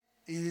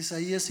En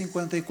Isaías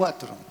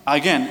 54,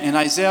 Again, in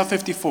Isaiah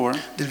 54,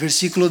 del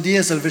versículo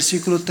 10 al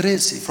versículo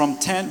 13, from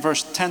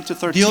verse 10 to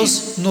 13,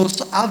 Dios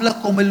nos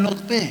habla como Él nos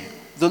ve.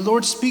 the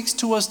Lord speaks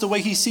to us the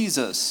way He sees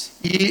us,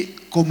 Y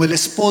como el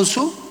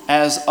esposo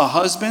as a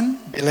husband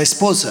de la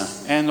esposa.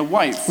 and a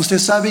wife. Usted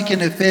sabe que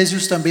en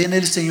Efesios también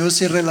el Señor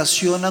se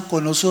relaciona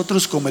con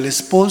nosotros como el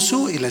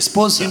esposo y la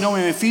esposa. You know,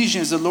 in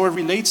Ephesians, the Lord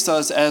relates to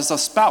us as a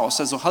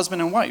spouse, as a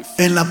husband and wife.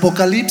 En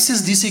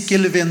Apocalipsis dice que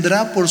Él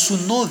vendrá por su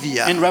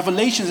novia, In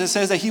Revelations, it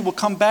says that He will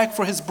come back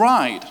for His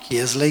bride, que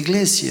es la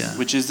iglesia,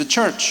 which is the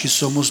church, que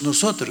somos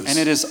nosotros. and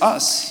it is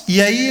us. Y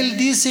ahí Él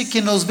dice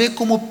que nos ve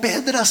como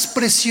piedras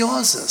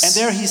preciosas, And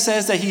there He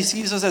says that He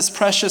sees us as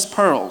precious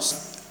pearls,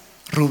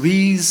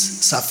 rubíes,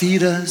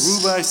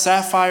 zafiras. rubies,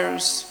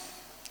 sapphires.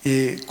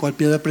 ¿Cuál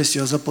piedra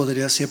preciosa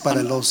podría ser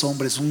para los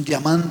hombres? Un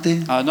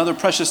diamante. Another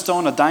precious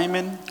stone, a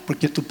diamond.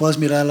 Porque tú puedes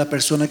mirar a la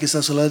persona que está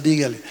a su lado y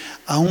dígale,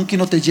 aunque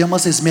no te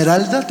llamas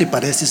Esmeralda, te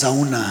pareces a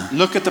una.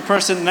 Look at the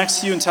person next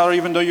to you and tell her,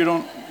 even though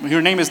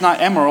your name is not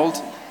Emerald,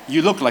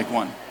 you look like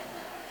one.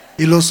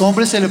 Y los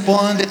hombres se le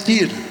pueden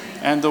decir,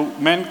 And the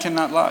men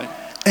cannot lie.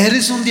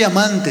 eres un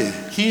diamante.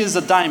 He is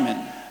a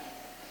diamond.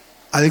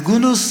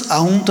 Algunos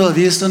aún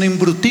todavía están en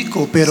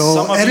brutico, pero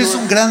Some of eres you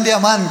un gran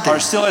diamante. are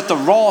still at the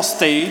raw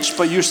stage,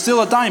 but you're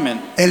still a diamond.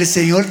 El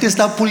Señor te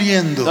está The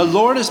puliendo.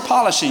 Lord is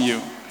polishing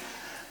you.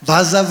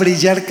 Vas a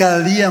brillar cada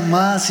día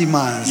más y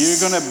más. You're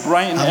going to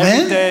brighten Amén.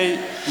 every day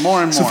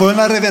more and Eso fue more.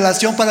 una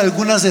revelación para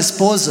algunas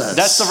esposas.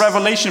 That's the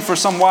revelation for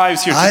some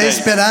wives here Hay today.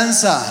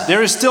 esperanza.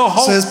 There is still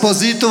Su hope.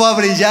 esposito va a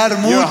brillar Your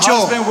mucho.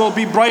 husband will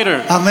be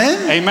brighter. Amén.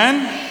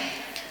 Amen.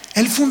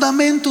 El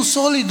fundamento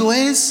sólido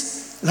es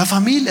la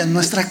familia,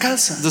 nuestra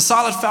casa. The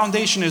solid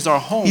foundation is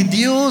our Y home.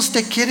 Dios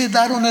te quiere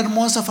dar una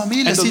hermosa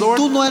familia. And the Si Lord-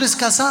 tú no eres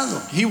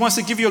casado, He wants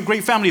to give you a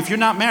great family. If you're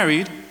not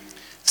married,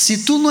 si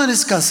tú no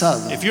eres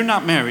casado,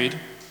 la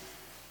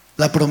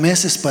la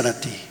promesa es para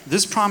ti.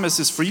 this promise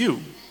is for you.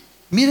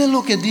 Mira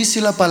lo que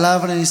dice la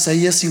palabra en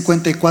Isaías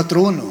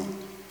 54:1.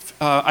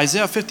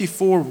 Isaiah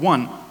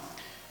 54:1.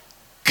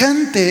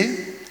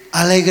 Cante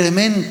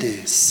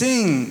alegremente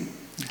Sing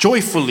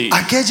joyfully,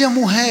 aquella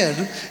mujer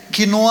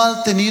que no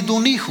ha tenido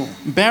un hijo.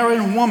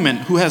 barren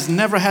woman who has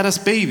never had a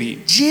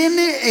baby.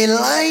 Llene el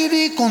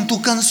aire con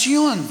tu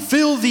canción.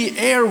 Fill the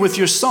air with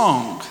your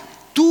song.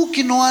 Tú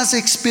que no has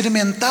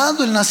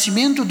experimentado el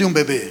nacimiento de un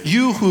bebé,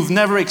 You who've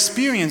never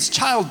experienced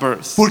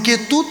childbirth. porque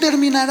tú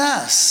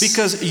terminarás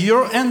Because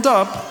you'll end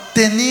up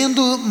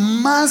teniendo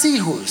más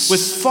hijos with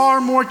far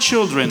more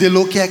children de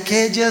lo que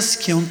aquellas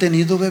que han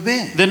tenido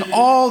bebé. than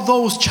all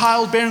those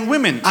childbearing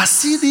women.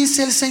 Así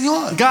dice el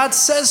Señor. God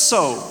says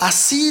so.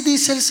 Así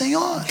dice el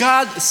Señor.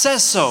 God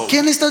says so.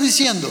 ¿Quién está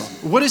diciendo?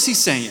 What is He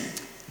saying?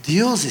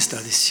 Dios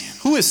está diciendo.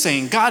 Who is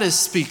saying? God is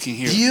speaking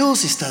here.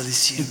 Dios está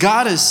diciendo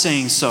God is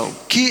saying so.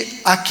 que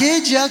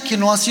aquella que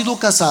no ha sido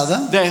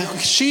casada, That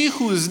she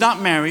who is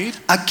not married,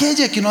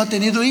 aquella que no ha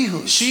tenido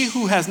hijos, she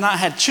who has not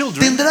had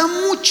children, tendrá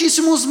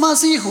muchísimos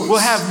más hijos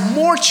will have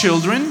more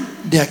children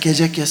de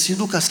aquella que ha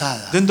sido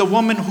casada than the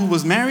woman who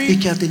was y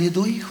married que ha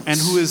tenido hijos. and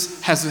who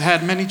has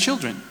had many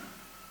children.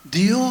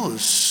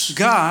 Dios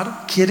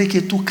God quiere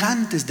que tú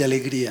cantes de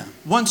alegría.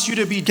 wants you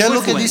to be ¿Qué es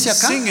lo que joyful and dice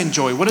acá? sing in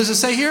joy. What does it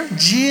say here?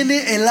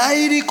 Llene el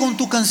aire con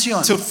tu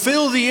canción. To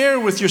fill the air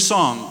with your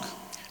song.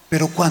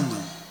 ¿Pero cuándo?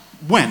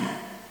 When?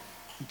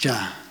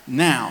 Ya.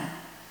 Now.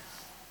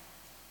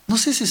 No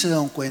sé si se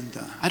dan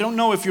cuenta, I don't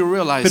know if you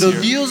realize pero here,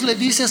 Dios le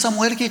dice a esa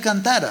mujer que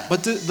cantara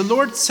but the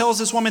Lord tells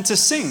this woman to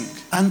sing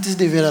antes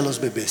de ver a los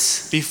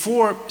bebés,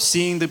 before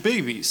seeing the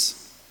babies,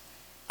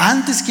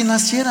 antes que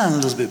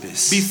nacieran los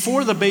bebés,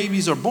 before the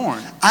babies are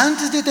born,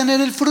 antes de tener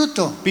el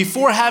fruto,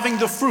 before having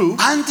the fruit,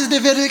 antes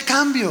de ver el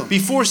cambio,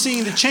 before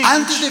seeing the change,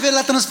 antes de ver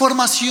la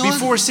transformación,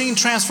 before seeing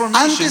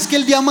transformation, antes que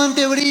el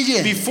diamante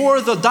brille,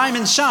 before the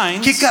diamond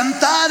shines, que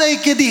cantara y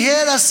que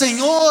dijera: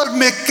 Señor,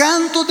 me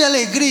canto de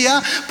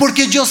alegría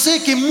porque yo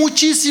sé que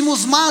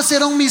muchísimos más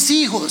serán mis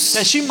hijos,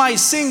 that she might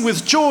sing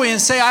with joy and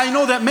say, I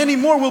know that many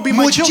more will be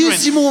my children.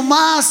 muchísimo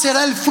más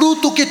será el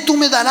fruto que tú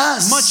me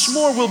darás, Much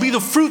more will be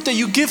the fruit that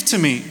you give to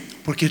me.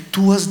 porque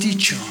tú has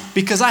dicho,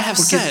 Because I have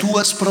porque said, tú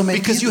has prometido.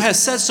 because you have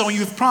said so and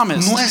you've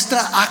promised. Nuestra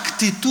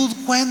actitud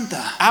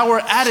cuenta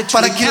Our attitude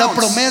para que la counts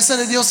promesa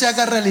de Dios se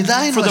haga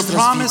realidad en for the nuestras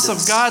promise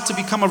vidas. of God to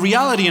become a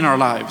reality in our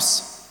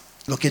lives.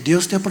 Lo que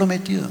Dios te ha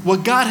prometido,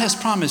 What God has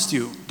promised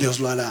you, Dios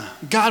lo hará,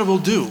 God will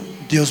do.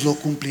 Dios lo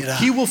cumplirá.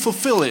 He will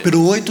fulfill it.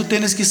 Pero hoy tú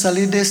tienes que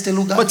salir de este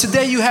lugar But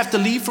today you have to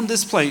leave from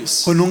this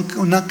place con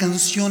una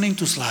canción en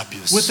tus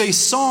labios, with a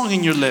song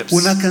in your lips,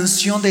 una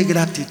canción de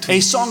gratitud,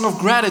 a song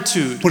of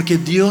gratitude, porque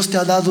Dios te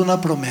ha dado una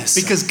promesa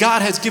because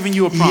God has given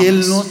you a y Él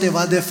promise. no te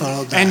va a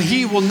defraudar. And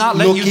He will not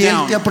Lo let you que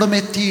Él te ha down.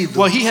 prometido,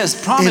 What He has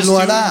Él promised lo you,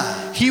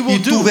 hará. He will y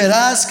tú do.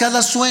 verás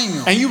cada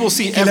sueño And you will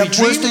see que le ha every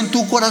puesto dream en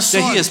tu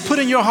corazón that He has put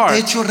in your heart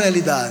hecho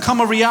realidad.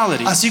 come a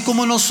reality. Así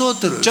como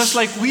nosotros, Just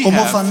like we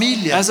como have,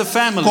 familia, as a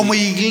family, como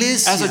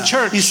iglesia, as a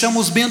church,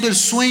 estamos viendo el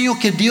sueño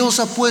que Dios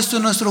ha puesto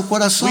en nuestro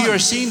corazón we are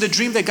seeing the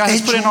dream that God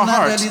has put hecho in our una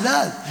heart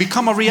realidad.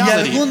 become a Y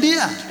reality. algún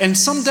día And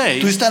someday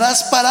tú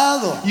estarás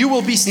parado you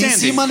will be standing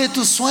encima de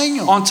tu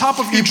sueño on top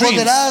of y your dreams,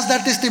 podrás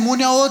dar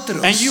testimonio a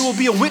otros and you will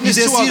be a y witness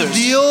to decir, others.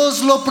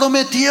 Dios lo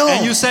prometió,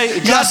 And you say, y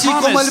God así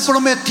como Él promised.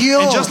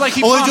 prometió, And just like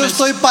He hoy yo promised.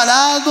 estoy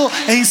parado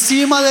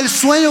encima del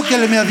sueño que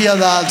Él me había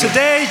dado.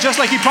 Today, just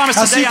like He promised,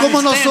 Así today como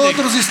I'm standing.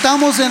 nosotros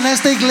estamos en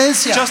esta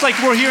iglesia, Just like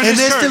we're here in en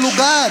this este church,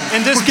 lugar,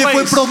 in this porque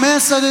fue place,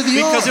 promesa de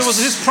Dios. because it was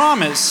His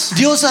promise.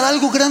 Dios hará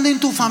algo grande en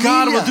tu God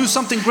familia. will do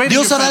something great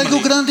Dios in your hará algo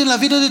family. grande en la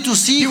vida de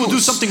tus He will do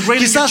hijos. something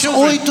great in your Quizás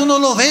children. hoy tú no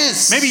lo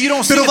ves, Maybe you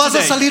don't see pero it vas a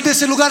today. salir de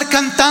ese lugar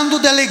cantando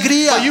de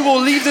alegría. But you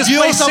will leave this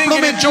Dios place ha singing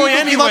and prometido joy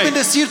que va a anyway.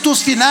 bendecir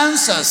tus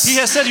finanzas. He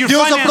has said your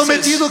Dios ha finances.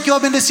 prometido que va a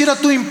bendecir a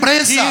tu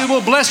empresa. He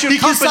will bless your Y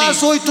quizás company.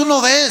 hoy tú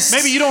no ves.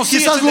 Maybe you don't see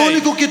it Quizás lo today.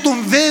 único que tú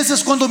ves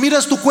es cuando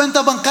miras tu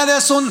cuenta bancaria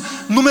son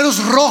números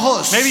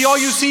rojos. Maybe all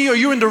you see are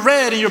you're in the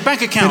red in your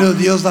bank account. Pero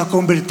Dios va a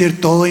convertir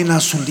todo en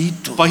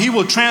azulito. But He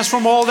will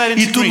transform all that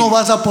Y into tú green. no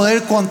vas a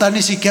poder contar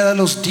ni siquiera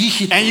los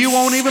dígitos. And you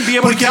won't even be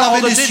able to Porque count la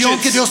all the bendición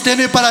que digits. Dios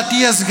tiene para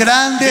ti es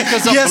grande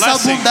Because y the es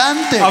blessing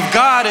abundante. of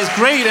God is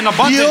great and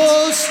abundant.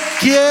 Dios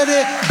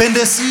quiere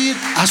bendecir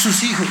a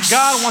sus hijos.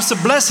 God wants to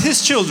bless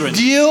His children.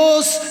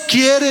 Dios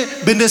quiere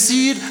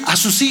bendecir a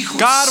sus hijos.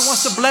 God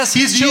wants to bless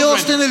Y His Dios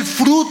children. tiene el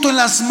fruto en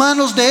las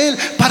manos de Él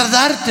para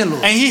dártelo.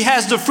 And He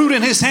has the fruit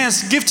in His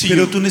hands to give to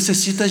Pero you. tú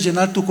necesitas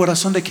llenar tu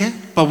corazón de qué?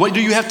 But what do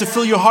you have to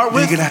fill your heart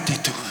De with?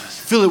 gratitud.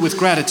 Fill it with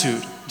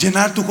gratitude.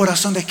 Llenar tu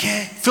corazón de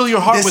qué? Fill your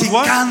De heart with ese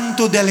what?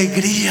 canto de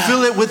alegría.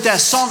 Fill it with that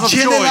song of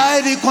Llena el joy.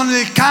 aire con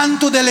el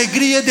canto de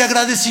alegría y de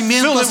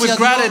agradecimiento Fill it hacia with Dios.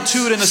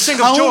 gratitude and a sing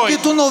of Aunque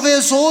joy. tú no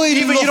ves hoy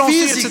Even en you lo don't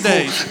see it físico,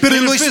 today, pero in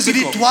en lo the physical.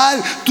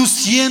 espiritual tú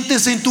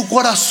sientes en tu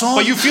corazón,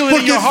 But you feel it in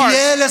porque your heart.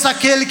 fiel es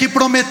aquel que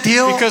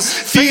prometió, Because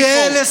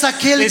fiel es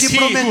aquel faithful is que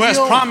He who has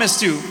prometió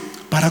promised you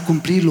para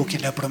cumplir lo que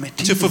le ha to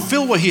prometido.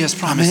 fulfill what He has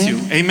promised you.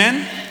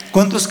 Amen?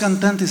 ¿Cuántos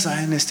cantantes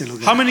hay en este How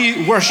lugar?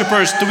 many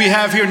worshipers do we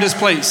have here in this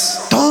place?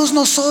 Todos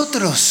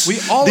nosotros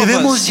All of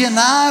debemos us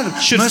llenar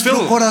should nuestro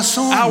fill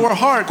corazón our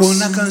hearts con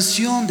una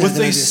canción de with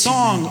a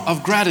song agradecimiento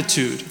of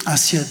gratitude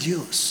hacia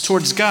Dios.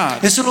 towards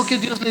God. Eso es lo que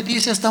Dios le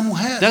dice a esta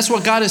mujer. That's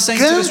what God is saying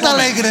to this Canta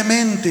woman.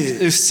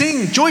 alegremente,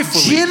 Sing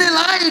joyfully. llena el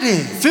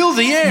aire, Fill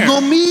the air.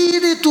 no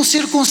mire tus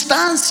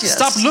circunstancias,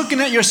 Stop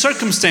looking at your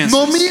circumstances.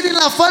 no mire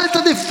la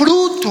falta de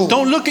fruto,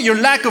 Don't look at your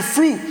lack of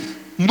fruit.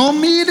 no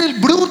mire el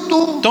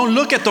bruto. Don't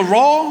look at the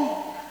raw.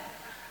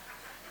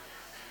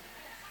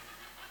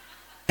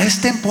 Es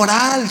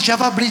temporal, ya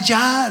va a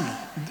brillar.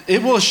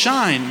 It will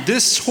shine.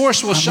 This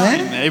horse will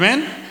Amen. shine.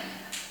 Amen?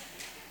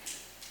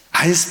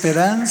 Hay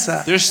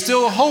esperanza. There's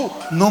still hope.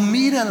 No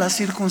mira las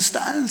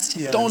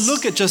circunstancias. Don't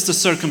look at just the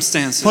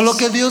circumstances. Por lo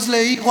que Dios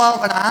le dijo a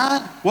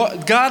Abraham,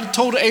 What God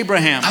told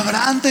Abraham,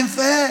 Abraham, ten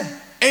fe.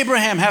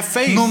 Abraham, have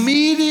faith. No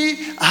mire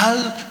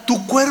a tu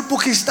cuerpo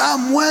que está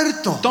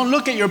muerto. Don't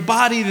look at your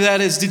body that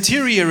is Y a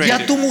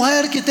deteriorated. tu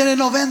mujer que tiene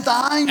 90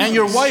 años. And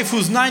your wife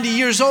who's 90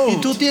 years Y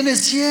old. tú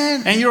tienes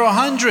 100. And you're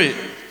 100.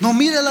 No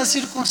mire las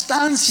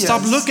circunstancias.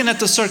 Stop looking at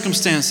the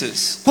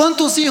circumstances.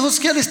 ¿Cuántos hijos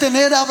quieres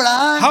tener,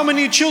 Abraham? How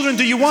many children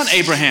do you want,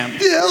 Abraham?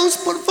 Dios,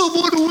 por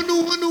favor,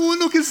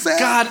 uno que sea.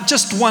 God,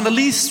 just one, at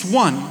least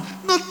one.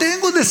 No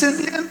tengo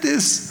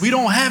descendientes. We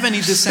don't have any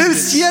El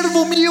descendants.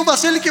 siervo mío va a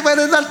ser el que va a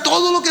heredar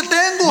todo lo que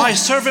tengo. My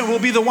servant will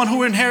be the one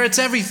who inherits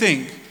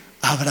everything.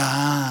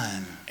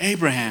 Abraham,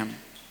 Abraham,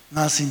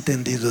 no has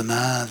entendido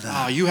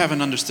nada. you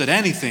haven't understood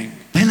anything.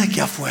 Ven aquí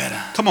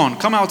afuera. Come on,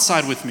 come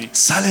outside with me.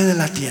 Sale de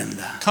la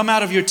tienda. Come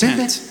out of your Ven,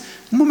 ven. tent.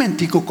 Un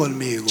momentico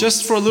conmigo.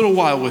 Just for a little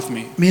while with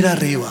me. Mira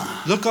arriba.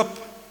 Look up,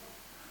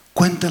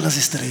 Cuenta las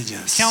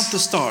estrellas. count the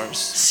stars.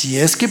 Si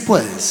es que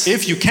puedes,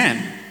 If you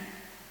can.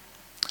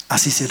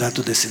 así será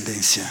tu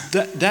descendencia.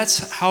 That's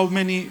how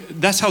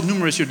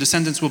numerous your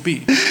descendants will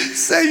be.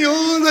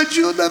 Señor,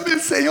 ayúdame,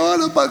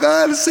 Señor, a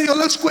pagar, Señor,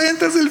 las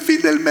cuentas del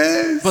fin del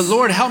mes. But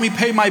Lord, help me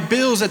pay my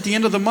bills at the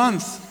end of the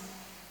month.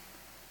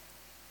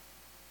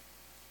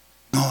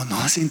 No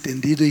has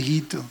entendido,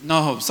 hijito.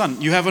 No,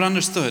 son, you haven't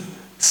understood.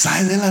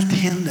 Sal de la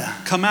tienda.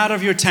 Come out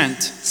of your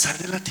tent. Sal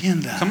de la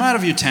tienda. Come out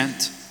of your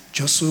tent.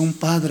 Yo soy un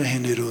padre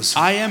generoso.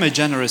 I am a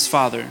generous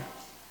father.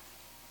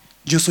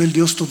 Yo soy el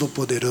Dios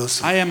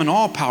todopoderoso. I am an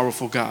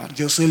all-powerful God.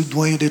 Yo soy el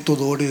dueño de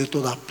todo oro y de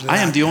toda plata. I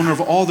am the owner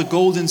of all the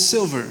gold and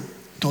silver.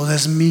 Todo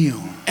es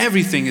mío.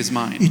 Everything is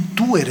mine. Y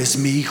tú eres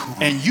mi hijo.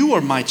 And you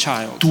are my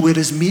child. Tú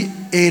eres mi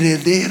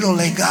heredero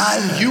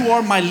legal. You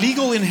are my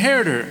legal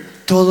inheritor.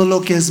 Todo lo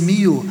que es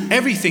mío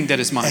Everything that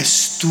is mine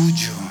es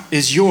tuyo.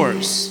 is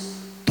yours.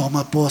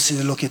 Toma pose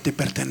de lo que te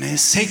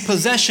pertenece. Take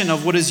possession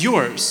of what is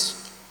yours.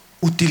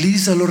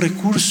 Utiliza los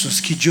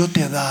recursos que yo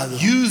te he dado.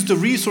 Use the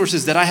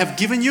resources that I have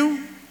given you.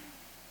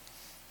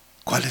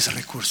 ¿Cuáles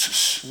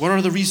recursos? What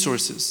are the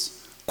resources?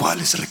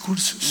 ¿Cuáles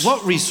recursos?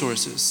 What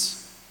resources?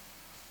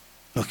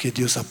 Lo que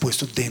Dios ha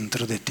puesto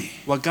dentro de ti.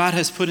 What God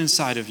has put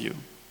inside of you.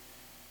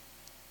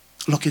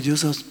 lo que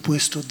Dios ha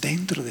puesto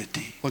dentro de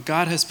ti. what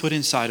God has put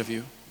inside of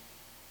you,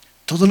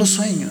 Todos los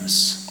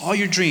sueños all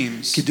your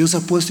dreams que Dios ha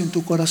puesto en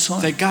tu corazón.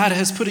 that God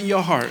has put in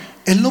your heart.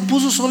 Él no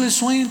puso solo el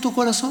sueño en tu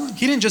corazón.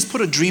 He didn't just put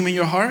a dream in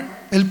your heart,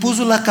 Él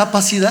puso la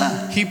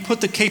capacidad He put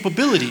the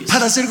capabilities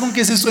para hacer con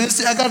que ese sueño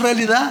se haga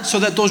realidad. so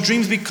that those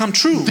dreams become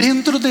true.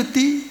 Dentro de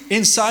ti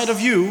Inside of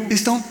you,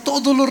 están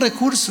todos los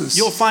recursos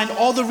you'll find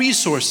all the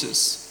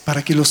resources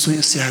para que los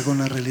sueños se hagan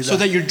una so realidad.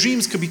 that your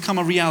dreams could become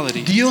a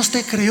reality. Dios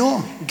te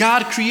creó,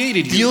 God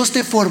created you. Dios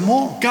te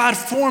formó. God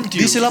formed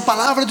you. Dice la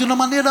palabra de una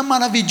manera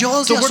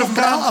maravillosa y The word of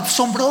God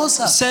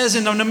asombrosa. says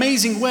in an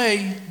amazing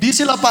way,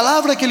 Dice la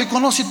palabra que Él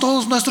conoce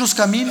todos nuestros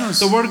caminos,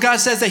 the word of God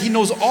says that He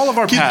knows all of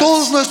our que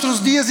todos paths,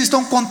 nuestros días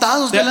están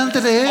contados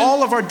delante de that Él.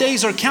 all of our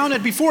days are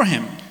counted before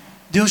Him.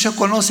 Dios ya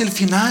conoce el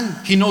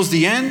final. He knows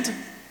the end.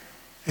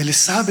 Él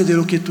sabe de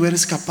lo que tú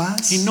eres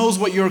capaz. He knows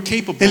what you're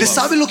capable Él of.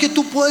 sabe lo que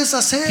tú puedes He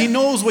hacer.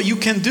 knows what you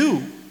can do.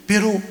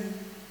 Pero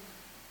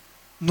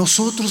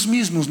nosotros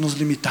mismos nos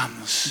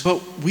limitamos.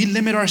 But we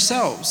limit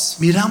ourselves.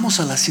 Miramos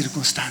a las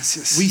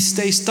circunstancias. We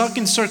stay stuck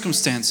in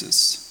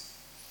circumstances.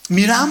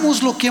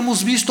 Miramos lo que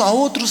hemos visto a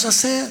otros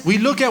hacer. We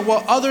look at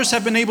what others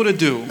have been able to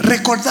do.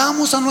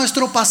 Recordamos a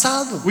nuestro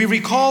pasado. We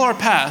recall our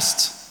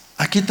past.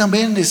 Aquí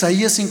también en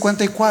Isaías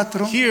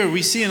 54 Here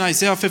we see in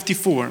Isaiah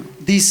 54,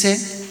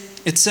 dice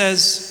it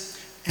says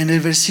en el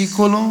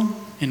versículo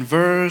in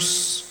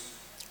verse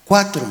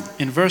 4,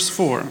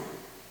 4,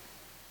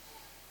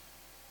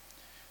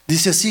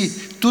 dice así: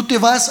 tú te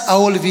vas a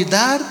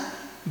olvidar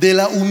de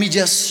la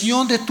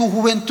humillación de tu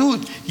juventud.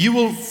 you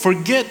will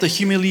forget the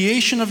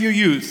humiliation of your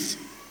youth.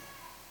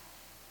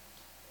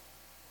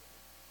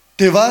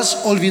 Te vas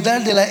a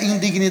olvidar de la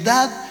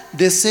indignidad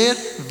de ser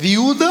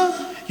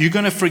viuda. You're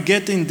going to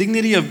forget the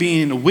indignity of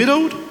being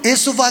widowed,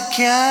 Eso va a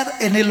quedar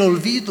en el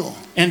olvido.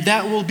 and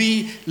that will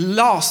be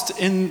lost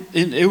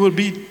it will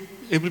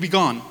be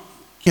gone.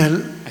 Y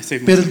al I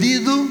saved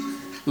perdido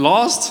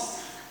Lost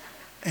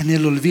en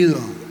el olvido.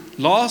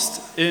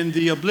 in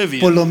the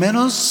oblivion. Por lo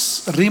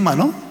menos rima,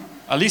 ¿no?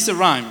 At least it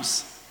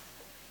rhymes.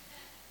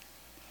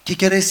 ¿Qué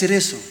quiere decir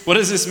eso? What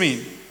does this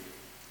mean?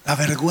 La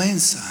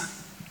vergüenza,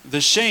 The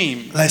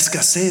shame, la the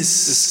escasez,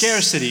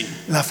 scarcity,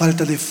 la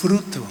falta de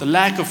fruto, the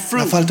lack of la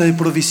fruit, falta de the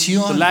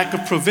provisión, lack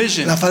of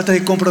provision, la falta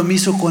de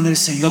compromiso con el the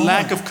Señor.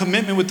 lack of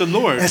commitment with the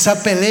Lord.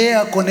 Esa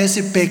pelea con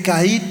ese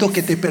pecadito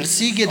que te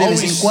persigue de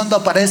vez en cuando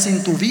aparece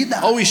en tu vida.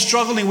 Always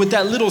struggling with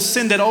that little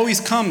sin that always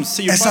comes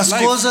to your Esas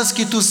life. cosas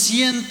que tú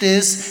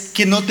sientes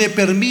que no te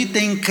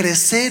permiten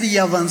crecer y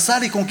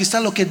avanzar y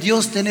conquistar lo que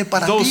Dios tiene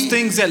para Those ti.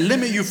 things that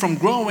limit you from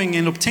growing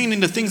and obtaining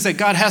the things that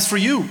God has for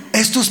you.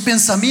 Estos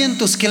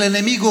pensamientos que el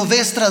enemigo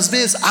vez tras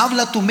vez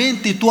habla a tu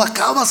mente y tú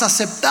acabas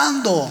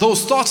aceptando.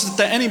 Those thoughts that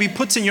the enemy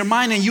puts in your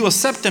mind and you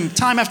accept them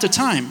time after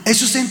time.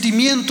 Esos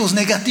sentimientos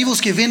negativos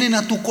que vienen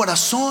a tu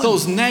corazón.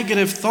 Those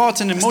negative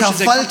thoughts and Esta emotions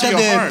that come falta to your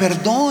de heart.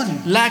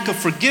 perdón. Lack of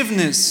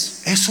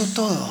forgiveness. Eso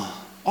todo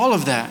All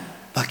of that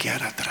va a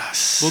quedar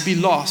atrás. will be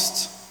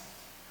lost.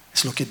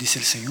 Es lo que dice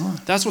el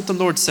Señor. That's what the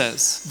Lord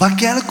says. Va a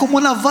quedar como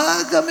una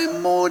vaga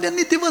memoria.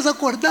 Ni te vas a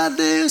acordar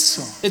de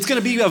eso. It's going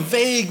to be a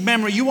vague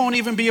memory. You won't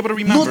even be able to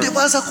No remember. te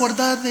vas a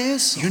acordar de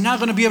eso. You're not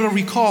going to be able to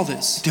recall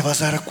this. Te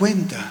vas a dar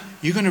cuenta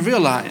You're going to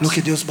realize lo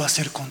que Dios va a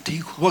hacer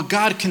contigo. what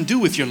God can do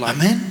with your life.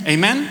 Amén.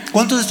 Amen.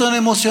 ¿Cuántos están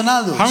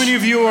emocionados? How many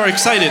of you are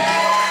excited?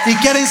 Y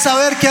quieren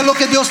saber qué es lo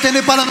que Dios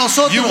tiene para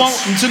nosotros. You want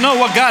to know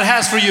what God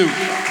has for you.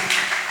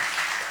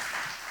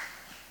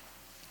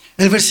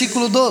 El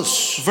versículo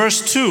 2.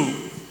 Verse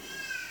 2.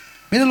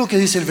 Mira lo que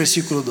dice el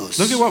versículo 2.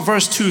 Look at what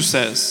verse 2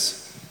 says.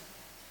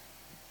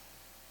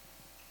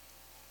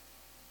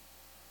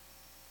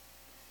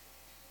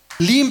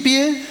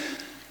 Limpie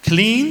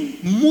Clean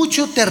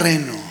mucho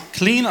terreno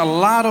a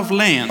lot of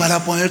land para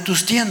poner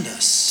tus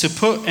tiendas. to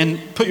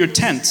put your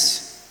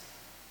tents.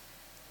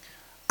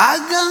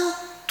 Haga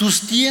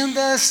tus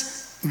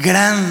tiendas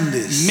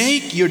grandes.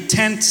 Make your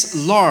tents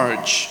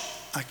large.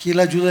 Aquí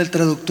la ayuda del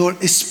traductor.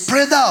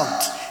 Spread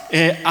out.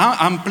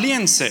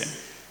 Amplíense.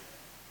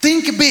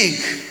 Think big.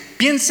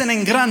 Piensen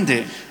en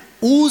grande.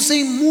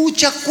 Usen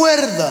mucha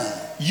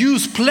cuerda.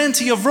 Use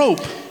plenty of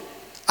rope.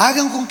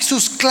 Hagan con que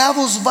sus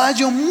clavos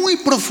vayan muy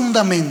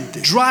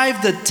profundamente.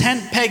 Drive the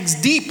tent pegs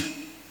deep.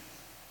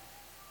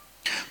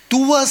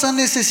 Tú vas a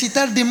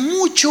necesitar de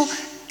mucho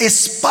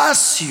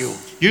espacio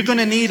You're going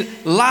to need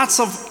lots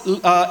of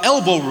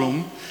elbow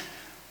room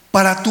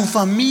para tu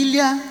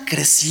familia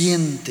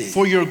creciente.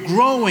 for your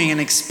growing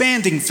and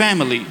expanding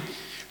family.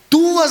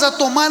 Tú vas a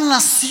tomar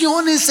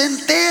naciones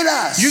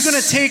enteras You're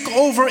going to take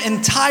over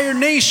entire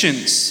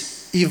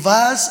nations. y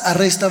vas a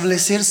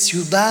restablecer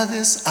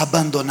ciudades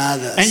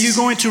abandonadas. And you're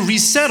going to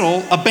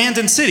resettle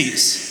abandoned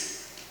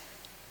cities.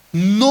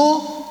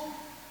 No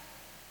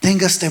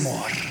tengas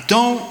temor.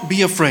 Don't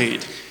be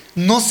afraid.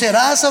 No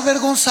serás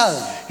avergonzado.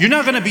 You're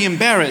not going to be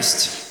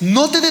embarrassed.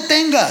 No te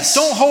detengas.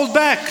 Don't hold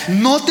back.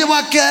 No te va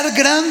a quedar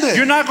grande.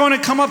 You're not going to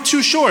come up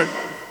too short.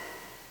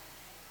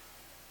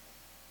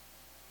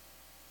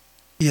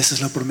 Y esa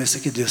es la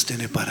promesa que Dios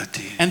tiene para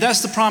ti. And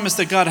that's the promise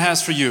that God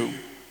has for you.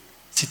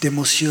 Si te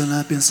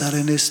emociona pensar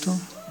en esto,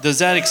 Does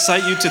that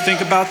excite you to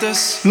think about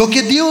this? Lo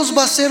que Dios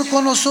va a hacer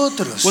con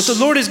nosotros. What the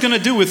Lord is going to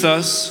do with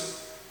us,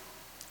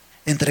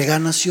 Entregar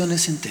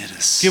naciones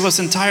enteras. give us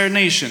entire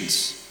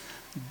nations.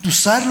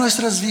 Usar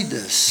nuestras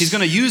vidas He's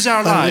going to use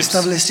our para lives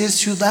restablecer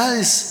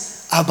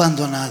ciudades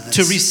abandonadas.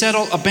 to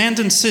resettle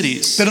abandoned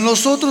cities. Pero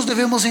nosotros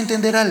debemos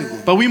entender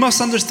algo. But we must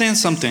understand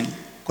something.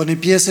 Cuando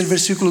empieza el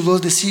versículo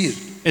 2 decir,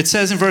 It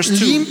says in verse 2,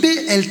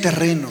 limpie el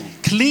terreno,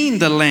 clean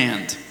the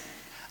land.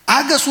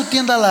 haga su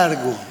tienda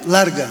larga,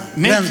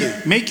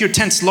 grande, Make your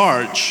tents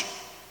large.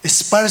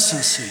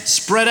 espárzanse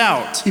Spread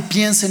out y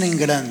piensen en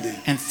grande.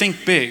 and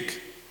think big.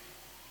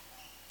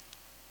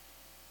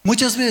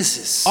 Muchas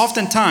veces,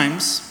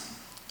 Oftentimes,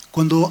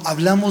 cuando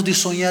hablamos de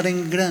soñar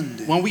en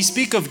grande, when we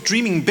speak of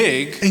dreaming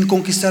big en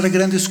conquistar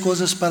grandes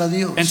cosas para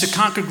Dios, and to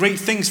conquer great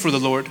things for the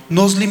Lord,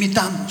 nos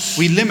limitamos.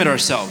 we limit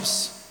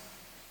ourselves.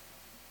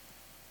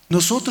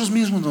 Nosotros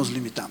mismos nos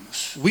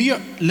limitamos. We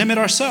limit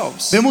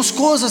ourselves. Vemos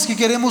cosas que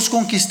queremos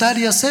conquistar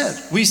y hacer,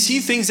 We see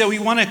things that we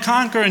want to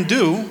conquer and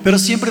do, pero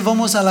siempre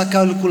vamos a la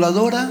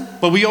calculadora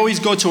but we always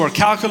go to our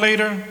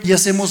calculator y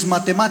hacemos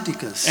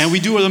matemáticas. and we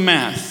do the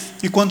math.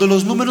 Y cuando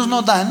los números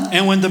no dan,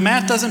 And when the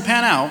math doesn't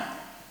pan out,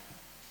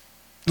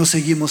 nos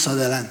seguimos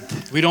adelante.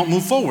 we don't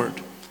move forward.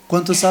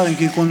 ¿Cuántos saben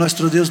que con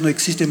nuestro Dios no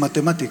existe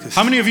matemáticas?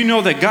 How many of you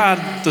know that God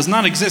does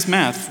not exist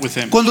math with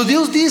him? Cuando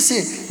Dios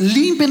dice,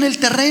 limpien el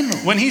terreno,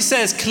 When he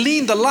says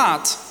clean the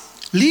lot,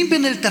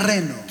 limpien el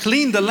terreno,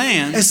 clean the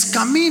land, es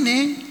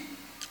camine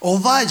o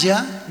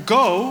vaya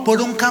go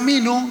por un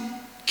camino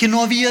que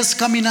no habías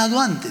caminado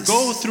antes.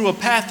 through a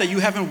path that you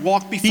haven't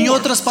walked En before.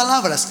 otras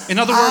palabras, In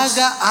other words,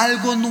 haga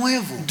algo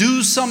nuevo.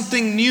 Do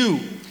something new.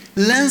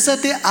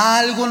 Lánzate a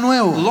algo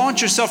nuevo.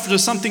 Launch yourself into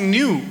something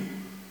new.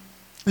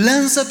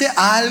 Lánzate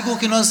a algo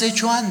que no has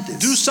hecho antes.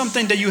 Do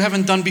something that you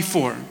haven't done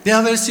before.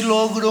 Deja ver si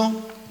logro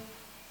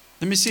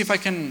Let me see if I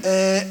can,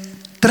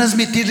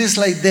 transmitirles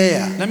la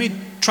idea. let me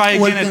try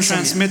O el again and pensamiento.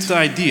 transmit the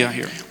idea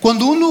here.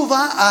 Cuando uno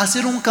va a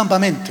hacer un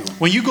campamento,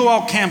 When you go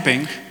out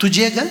camping, tú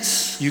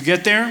llegas you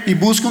get there y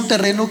buscas un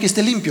terreno que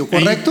esté limpio,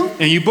 and ¿correcto?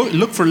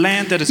 look for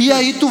land that is Y good.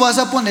 ahí tú vas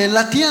a poner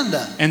la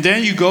tienda And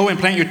then you go and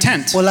plant your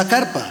tent. o la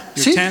carpa,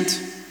 Your ¿sí? tent.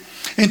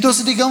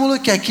 Entonces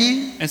digámoslo que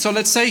aquí And so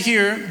let's say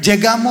here,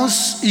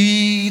 llegamos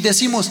y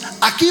decimos,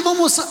 aquí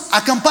vamos a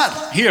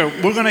acampar.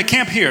 we're going to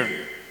camp here.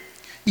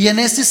 Y en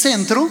este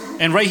centro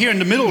And right here in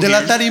the middle de la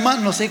here, tarima,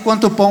 no sé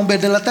cuánto pueden ver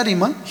de la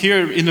tarima,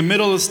 here in the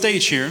middle of the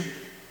stage here,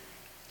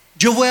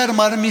 yo voy a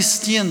armar mis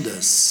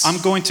tiendas. I'm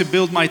going to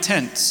build my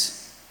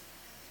tents.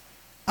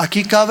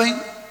 Aquí caben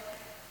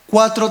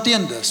 4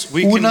 tiendas.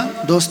 We can-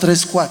 1, 2,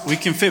 3, 4. We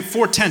can fit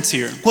 4 tents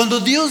here. Cuando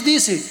Dios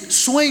dice,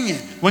 sueñen,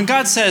 When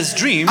God says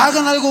dream,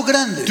 hagan algo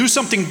grande, do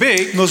something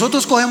big,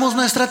 nosotros cogemos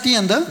nuestra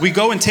tienda we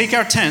go and take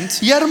our tent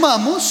y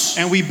armamos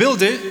and we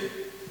build it.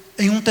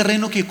 en un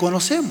terreno que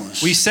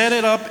conocemos We set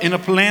it up in a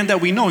land that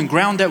we know, in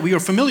ground that we are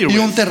familiar y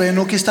un with,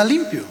 terreno que está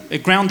limpio. a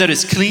ground that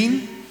is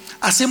clean.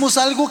 Hacemos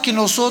algo que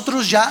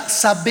nosotros ya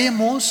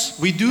sabemos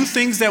We do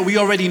things that we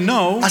already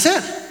know hacer,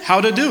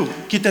 how to do,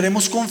 que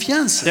tenemos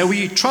confianza. that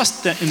we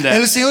trust in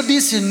El that. Señor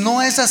dice,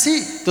 no es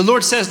así. The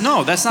Lord says,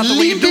 no, that's not the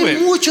way you do Limpien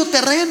it. mucho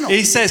terreno.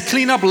 He says,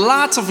 clean up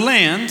lots of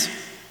land,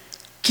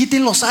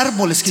 Quiten los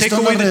árboles que take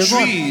están away the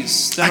alrededor.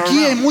 trees that are Aquí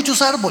hay around.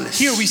 muchos árboles.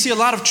 Here we see a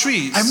lot of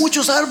trees. Hay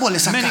muchos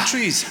árboles Many acá.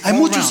 trees Hay all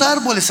muchos around.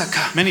 árboles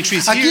acá. Many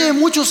trees Aquí here. hay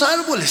muchos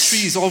árboles.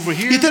 Trees over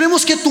here. Y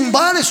tenemos que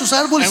tumbar esos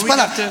árboles And we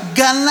para have to-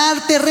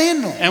 ganar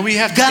terreno. And we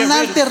have to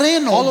Ganar get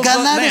rid of all terreno, of that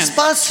ganar land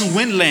espacio. to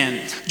win land.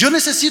 Yo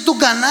necesito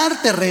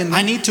ganar terreno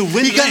I need to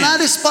win y ganar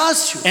land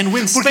espacio. and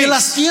win Porque space.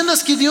 las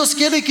tiendas que Dios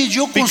quiere que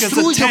yo Because the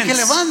construya o que tents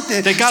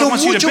levante that God son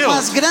wants you to mucho build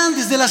más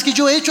grandes de las que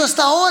yo he hecho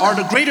hasta are ahora.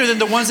 the greater than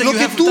the ones that Lo you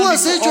que have tú done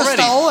has before hecho hasta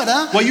already.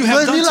 ahora What you no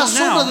have es ni done la till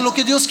sombra de now lo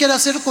que Dios quiere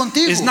hacer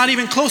contigo. is not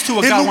even close to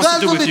what El God wants lugar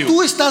to do with donde you.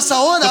 tú estás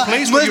ahora The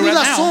place no where es ni you're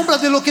la at now sombra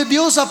de lo que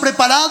Dios ha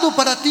preparado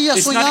para ti, ha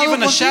It's not soñado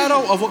even a contigo.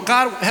 shadow of what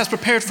God has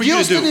prepared for you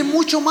Dios to tiene do.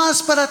 mucho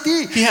más para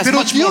ti, He has pero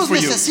much more Dios for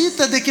you.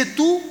 necesita de que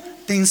tú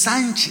te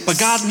ensanches, But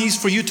God needs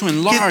for you to que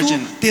enlarge tú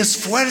and te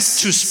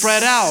esfuerces, to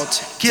spread out,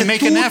 que to make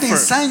tú an te effort.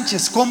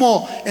 ensanches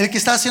como el que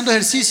está haciendo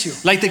ejercicio.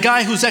 Like the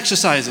guy who's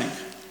exercising.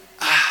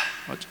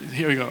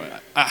 Here we go.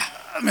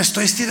 Me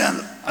estoy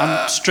estirando,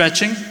 I'm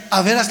stretching.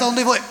 a ver hasta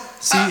dónde voy.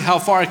 See how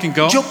far I can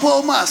go. Yo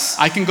puedo más.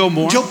 I can go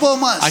more. Yo puedo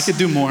más. I could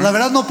do more. La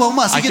verdad no puedo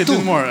más, I así que could tú.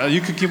 do more.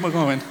 You can keep on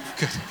going.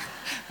 Good.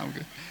 I'm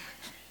good.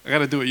 I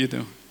gotta do what you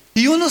do.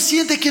 Y uno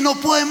siente que no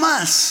puede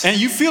más, And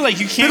you feel like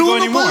you can't pero go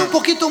uno puede anymore. un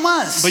poquito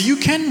más. But you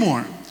can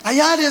more. Hay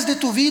áreas de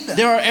tu vida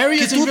There are que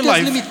areas in tú your te has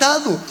life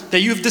limitado that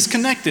you've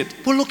disconnected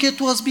por lo que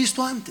tú has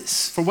visto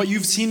antes. for what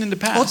you've seen in the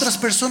past. Otras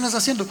personas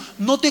haciendo.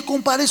 No te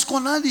compares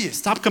con nadie.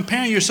 Stop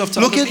comparing yourself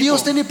to Lo other que people.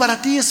 Dios tiene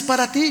para ti es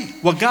para ti.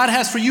 What God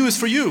has for you is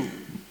for you.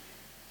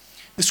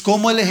 Es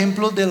como el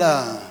ejemplo de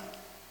la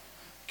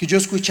que yo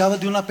escuchaba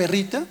de una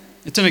perrita,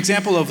 It's an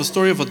example of a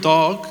story of a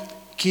dog,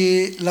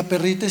 que la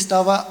perrita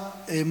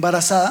estaba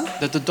embarazada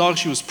that the dog,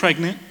 she was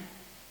pregnant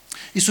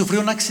y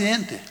sufrió un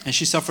accidente. and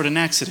she suffered an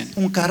accident.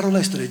 Un carro la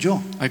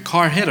estrelló A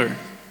car hit her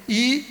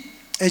y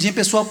ella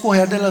empezó a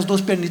coger de las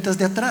dos pernitas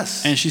de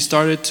atrás. and she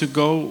started to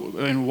go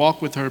and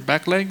walk with her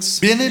back legs.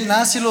 Vienen,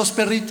 nacen los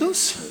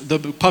perritos The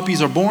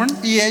puppies are born,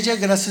 y ella,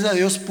 gracias a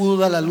Dios, pudo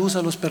dar la luz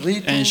a los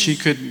perritos, and she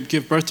could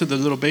give birth to the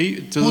little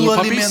baby, to the pudo little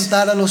puppies.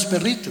 alimentar a los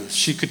perritos.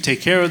 She could take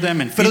care of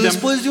them and Pero feed them.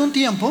 después de un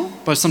tiempo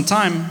But some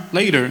time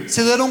later,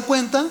 se dieron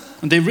cuenta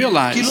they que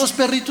realized los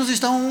perritos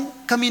estaban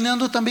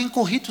caminando también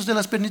cojitos de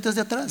las pernitas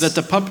de atrás, that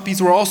the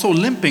puppies were also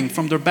limping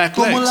from their back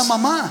como la legs,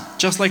 mamá.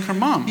 just like her Y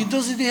mom.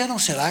 entonces dijeron,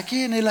 ¿será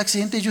que en el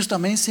accidente ellos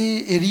también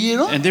se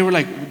herieron? And they were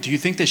like, do you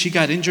think that she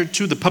got injured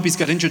too? The puppies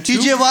got injured Y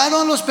too?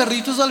 llevaron a los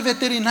perritos al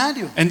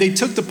veterinario And they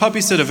took the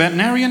puppies to the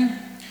veterinarian,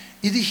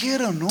 y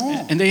dijeron,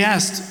 no, and they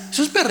asked,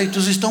 esos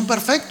perritos están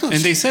perfectos.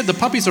 and they said the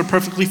puppies are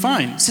perfectly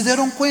fine. Se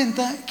dieron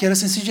cuenta que era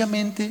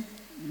sencillamente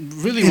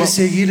Really, el well,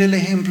 seguir el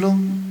ejemplo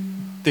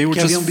they were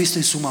que habían just visto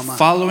en su mamá.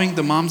 following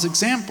the mom's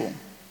example.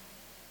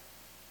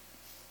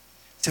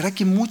 ¿Será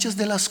que muchas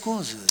de las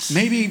cosas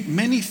Maybe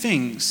many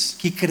things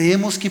que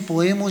creemos que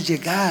podemos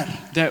llegar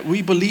that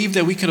we believe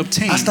that we can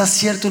obtain, hasta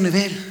cierto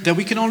nivel that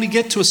we can only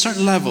get to a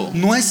certain level,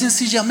 no es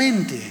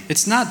sencillamente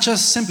it's not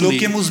just lo simply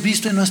que hemos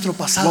visto en nuestro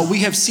pasado what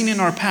we have seen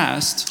in our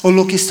past o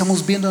lo que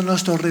estamos viendo a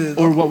nuestro or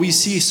alrededor? what we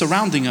see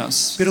surrounding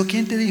us? Pero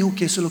 ¿quién te dijo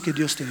que eso es lo que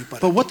Dios tiene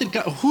para But ti? what did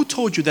God, who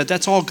told you that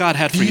that's all God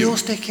had for you?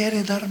 Dios te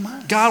quiere dar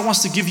más, God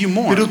wants to give you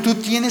more, pero tú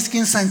tienes que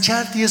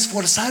ensancharte y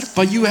esforzarte.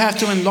 but you have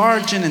to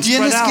enlarge and spread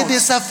Tienes que out.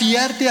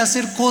 desafiarte a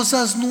hacer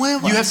cosas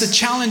nuevas. You have to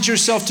challenge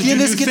yourself to do new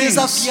Tienes que things.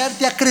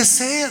 desafiarte a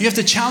crecer. You have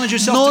to challenge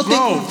yourself No to te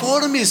grow.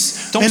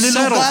 conformes Don't en el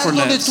settle lugar for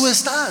donde less. tú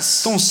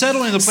estás. Don't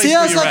settle in the place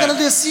where Seas you're at.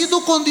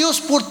 agradecido con Dios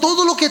por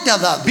todo lo que te ha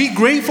dado. Be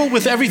grateful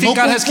with everything No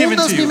God has given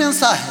confundas to mi you.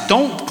 mensaje.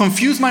 Don't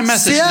confuse my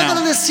message Sea now.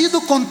 agradecido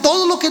con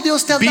todo lo que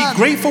Dios te ha Be dado.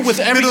 grateful with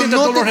Pero everything that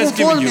no the Lord te has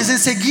given you. conformes en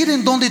seguir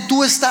en donde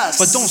tú estás.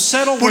 But don't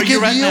settle where Porque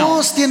you're at now.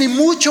 Dios tiene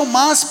mucho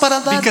más para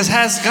dar. Because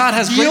God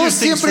has greater Dios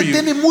things for siempre you.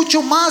 tiene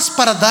mucho más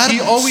para dar He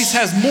always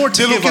has more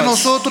to de lo give que us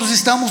nosotros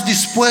estamos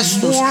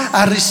dispuestos More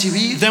a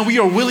recibir. than we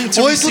are willing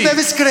to Hoy tú receive.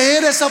 debes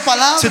creer esa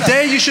palabra.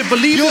 Today you should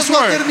believe Dios this no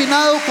ha word.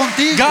 terminado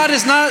contigo. God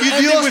is not Y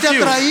ending Dios with te ha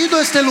you. traído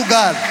a este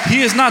lugar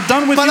He is not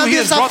done with para you. He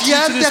has brought you to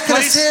desafiarte this a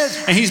place,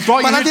 crecer, and He's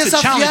brought you para here to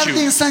challenge desafiarte a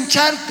you,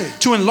 ensancharte,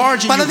 to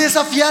enlarge para you,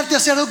 desafiarte a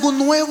hacer algo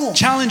nuevo.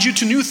 challenge you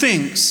to new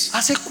things.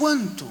 ¿Hace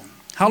cuánto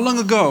How long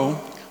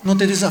ago no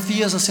te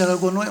desafías a hacer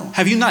algo nuevo?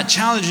 have you not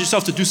challenged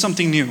yourself to do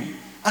something new?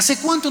 ¿Hace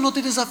cuánto no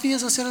te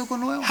desafías a hacer algo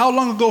nuevo? How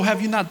long ago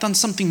have you not done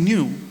something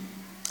new?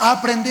 A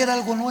aprender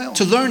algo nuevo,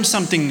 To learn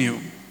something new,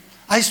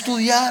 a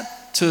estudiar.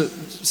 to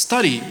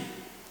study.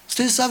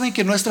 Ustedes saben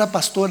que nuestra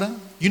pastora,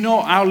 You know,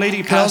 Our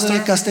Lady Claudia de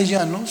Pastor,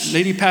 Castellanos,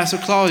 Lady Pastor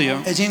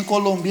Claudia, ella en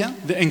Colombia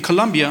in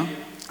Colombia,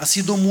 ha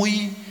sido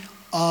muy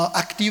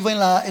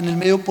activa en el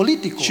medio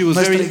político, she was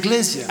nuestra very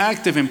iglesia.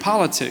 active in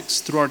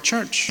politics through our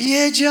church. Y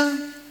ella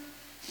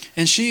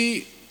And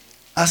she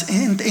ha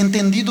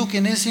entendido que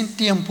en ese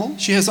tiempo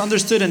has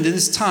understood in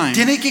this time,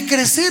 tiene que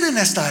crecer en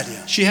esta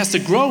área. she has to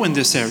grow in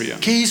this area.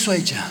 ¿Qué hizo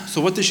ella?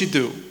 So what did she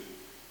do?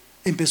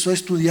 Empezó a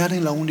estudiar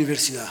en la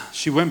universidad.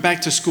 She went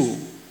back to school.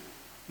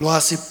 Lo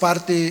hace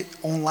parte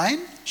online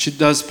She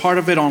does part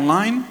of it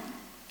online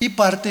y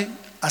parte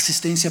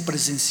asistencia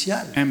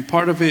presencial. and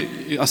part of it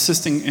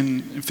assisting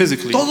in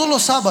physically. Todos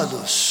los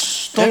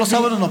sábados,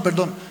 no,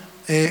 perdón,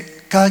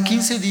 cada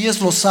 15 días,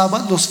 los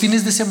sábados, los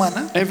fines de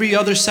semana, Every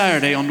other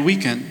Saturday on the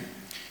weekend,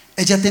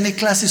 ella tiene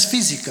clases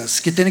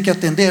físicas que tiene que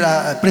atender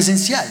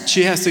presencial.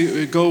 she has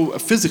to go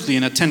physically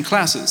and attend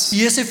classes.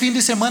 Y ese fin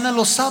de semana,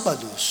 los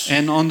sábados,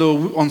 And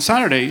on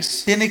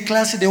Saturdays, tiene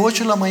clase de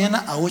 8 de la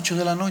mañana a 8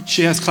 de la noche.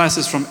 she has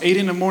classes from 8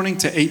 in the morning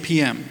to 8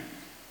 p.m.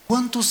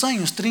 ¿Cuántos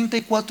años?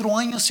 34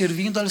 años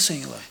sirviendo al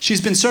Señor.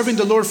 She's been serving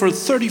the Lord for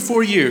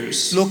 34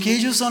 years. Lo que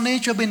ellos han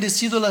hecho ha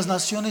bendecido las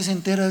naciones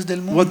enteras del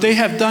mundo. What they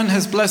have done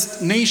has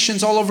blessed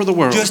nations all over the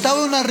world. Yo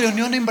estaba en una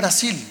reunión en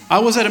Brasil I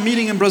was at a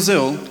meeting in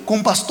Brazil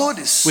con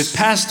pastores, with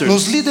pastors,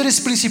 los líderes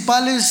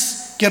principales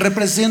que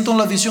representan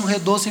la visión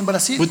G12 en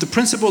Brasil. with the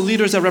principal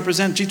leaders that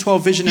represent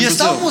G12 Vision in Y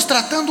Brazil. estábamos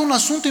tratando un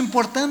asunto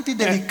importante y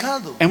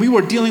delicado. And we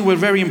were dealing with a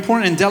very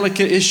important and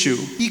delicate issue.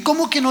 Y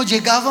como que no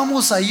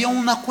llegábamos ahí a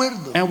un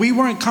acuerdo. And we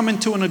weren't coming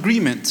to an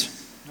agreement.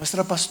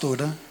 Nuestra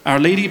pastora Our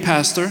Lady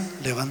Pastor,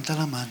 levanta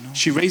la mano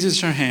she raises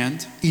her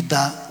hand y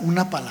da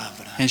una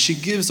palabra and she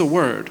gives a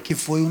word. que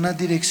fue una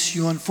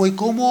dirección. Fue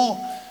como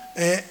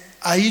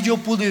ahí yo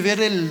pude ver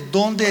el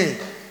don de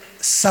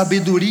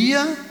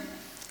sabiduría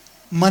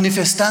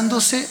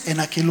manifestándose en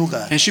aquel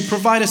lugar. And she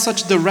provided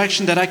such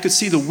direction that I could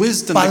see the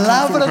wisdom that comes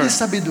Palabra from de her.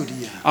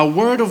 sabiduría, A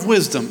word of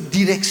wisdom,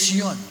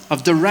 dirección,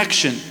 of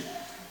direction.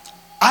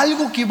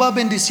 algo que va a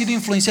bendecir,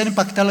 influenciar,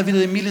 impactar la vida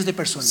de miles de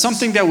personas.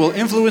 Something that will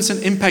influence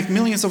and impact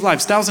millions of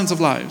lives, thousands of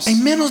lives.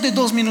 En menos de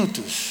 2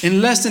 minutos,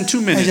 In less than 2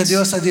 ella minutes,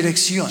 dio esa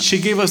dirección. she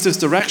gave us this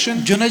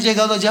direction. Yo no he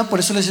llegado allá, por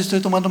eso les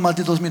estoy tomando más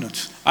de 2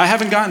 minutos. I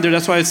haven't gotten there,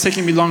 that's why it's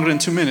taking me longer than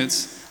 2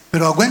 minutes.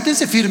 Pero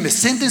aguántense firmes,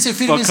 séntense But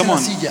firmes en come la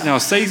on, silla. now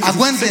sit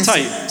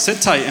Aguántense.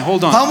 tight and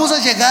hold on. Vamos a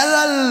llegar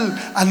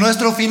a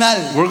nuestro final.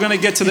 We're going to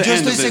get to Y the yo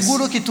end estoy of this.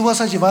 seguro que tú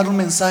vas a llevar un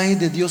mensaje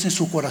de Dios en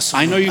su corazón.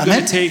 I know you're going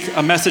Amén. to take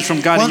a message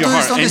from God in your ¿Cuántos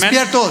heart. están Amen.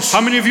 despiertos? How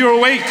many of you are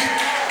awake?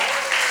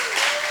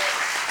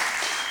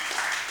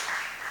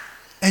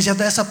 Ella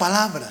da esa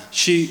palabra.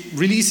 She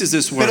releases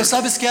this word. Pero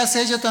 ¿sabes qué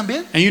hace ella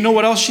también? And you know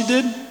what else she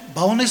did?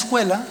 Va a una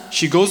escuela,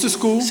 She goes to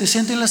school. se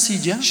sienta en la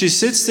silla She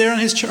sits there in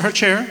her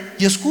chair,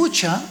 y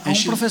escucha a un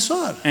she-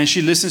 profesor and she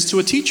listens to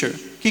a teacher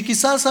que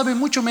quizás sabe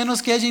mucho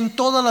menos que ella en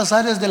todas las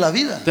áreas de la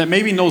vida, that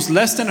maybe knows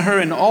less than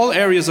her in all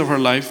areas of her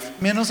life,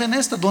 menos en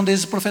esta donde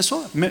es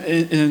profesor.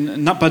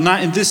 but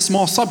not in this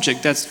small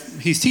subject that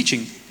he's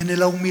teaching. En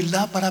la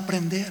humildad para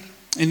aprender.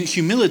 In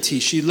humility,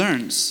 she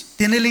learns.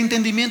 Tiene el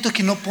entendimiento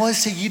que no puede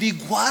seguir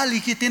igual y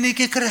que tiene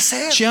que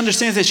crecer. She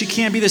understands that she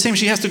can't be the same,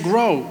 she has to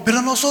grow.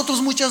 Pero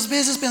nosotros muchas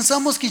veces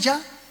pensamos que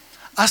ya,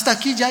 hasta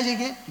aquí ya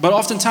llegué. But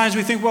oftentimes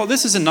we think, well,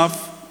 this is enough.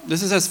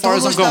 This is as far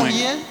as Todo I'm está going.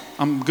 bien.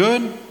 I'm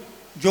good.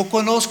 Yo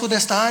conozco de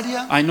esta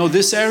área, I know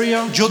this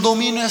area. yo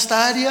domino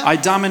esta área. I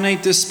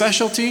dominate this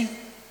specialty.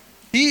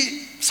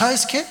 Y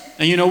 ¿sabes qué?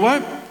 And you know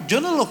what? Yo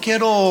no lo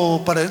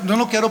quiero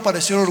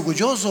parecer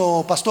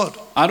orgulloso, pastor,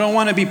 I don't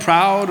want to be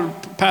proud,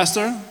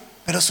 pastor,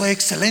 pero soy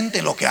excelente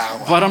en lo que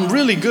hago. but I'm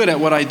really good at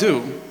what I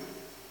do.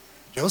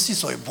 Yo sí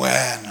soy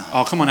bueno.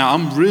 Oh, come on now.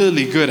 I'm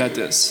really good at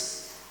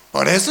this.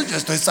 Por eso yo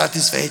estoy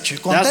satisfecho y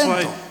That's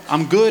why contento.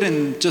 I'm good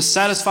and just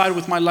satisfied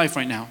with my life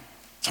right now.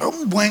 Soy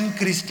un buen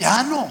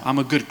cristiano. I'm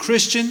a good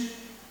Christian.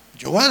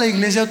 Yo voy a la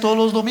iglesia todos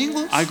los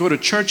domingos. I go to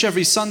church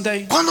every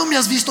Sunday. ¿Cuándo me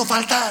has visto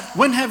faltar?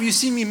 When have you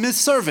seen me miss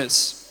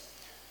service?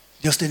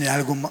 Dios tiene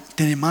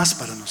tiene más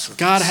para nosotros.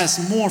 God has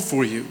more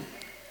for you.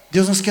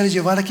 Dios nos quiere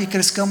llevar a que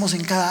crezcamos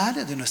en cada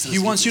área de nuestras He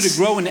wants you to vidas.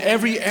 grow in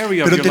every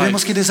area of Pero your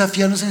tenemos life. que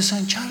desafiarnos,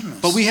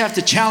 ensancharnos. But we have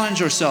to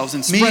challenge ourselves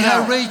and Mi spread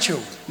hija out. Rachel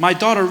My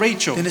daughter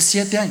Rachel, tiene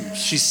 7 años.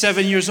 she's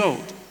 7 years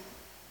old.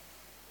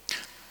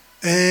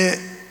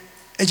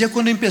 Ella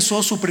cuando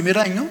empezó su primer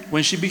año,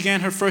 When she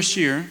began her first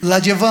year, la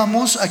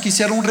llevamos a que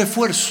hiciera un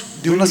refuerzo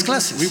de unas we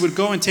clases. would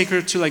go and take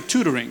her to like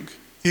tutoring.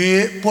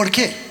 ¿Por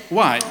qué?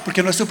 Why?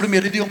 Porque nuestro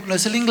primer idioma no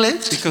es el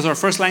inglés. Because our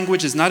first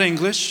language is not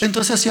English,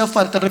 Entonces hacía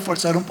falta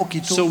reforzar un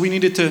poquito so we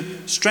needed to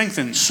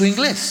strengthen. su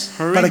inglés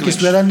Her para que English.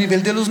 estuviera al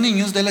nivel de los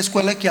niños de la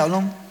escuela que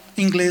hablan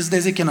inglés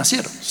desde que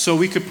nacieron. So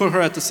we could put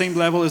her at the same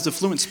level as the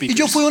fluent Y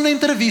yo speakers. fui a una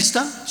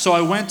entrevista So I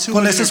went to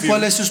con an esa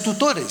escuela interview y sus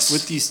tutores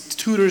with these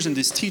tutors and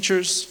these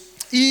teachers,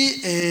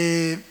 y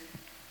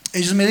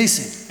ellos me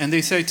dicen, and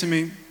they say to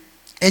me,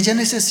 ella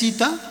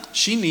necesita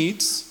she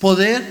needs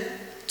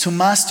to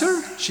master,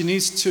 ¿qué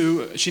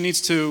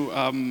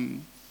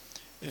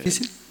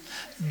decir?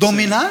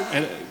 Dominar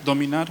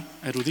dominar,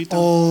 erudita,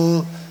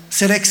 o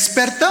ser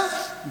experta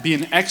be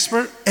an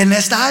expert en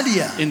esta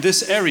área. in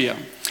this area,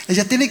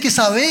 Ella tiene que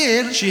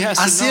saber She has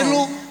to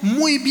hacerlo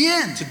muy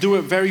bien, to do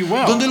it very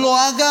well, donde lo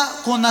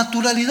haga con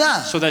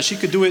naturalidad. so that she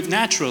could do it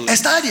naturally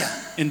Esta área.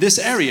 in this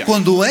area.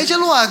 Cuando ella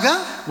lo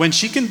haga, When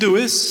she can do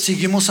this,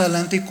 seguimos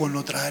adelante con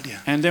otra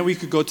área. and then we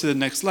could go to the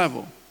next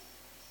level.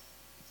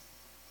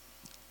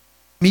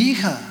 Mi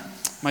hija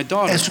My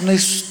daughter, es una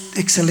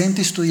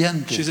excelente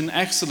estudiante, she's an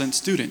excellent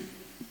student.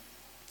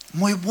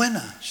 muy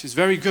buena She's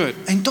very good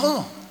en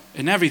todo.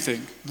 in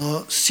everything.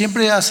 No,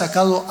 siempre ha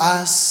sacado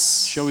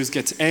A's, She always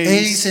gets A's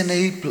A's, and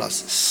A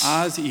pluses.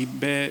 A's y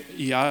B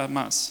y A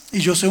más. Y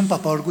yo soy un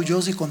papá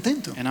orgulloso y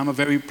contento. And I'm a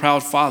very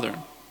proud father.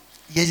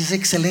 Y ella es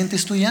excelente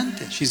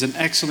estudiante. She's an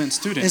excellent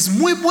student. Es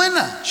muy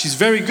buena. She's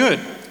very good.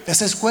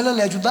 Esa escuela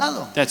le ha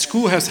ayudado. That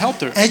school has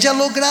helped her. Ella ha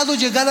logrado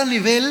llegar al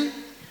nivel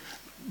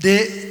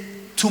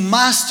to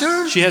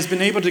master, She has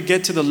been able to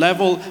get to the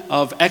level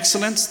of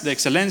excellence, the de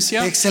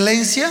excelencia,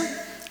 excelencia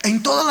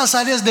en todas las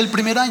áreas del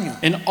primer año.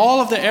 in all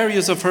of the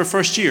areas of her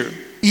first year.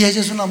 Y ella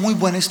es una muy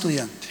buena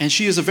estudiante. And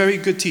she is a very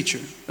good teacher,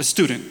 a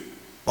student.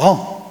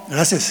 Oh,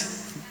 gracias.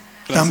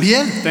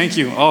 También Thank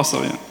you.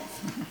 Also, yeah.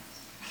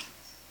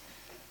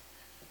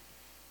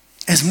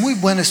 es muy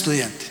buena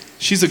estudiante.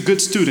 She's a good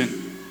student.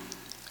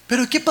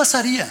 Pero ¿qué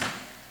pasaría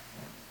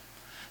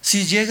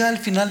si llega al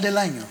final del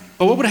año?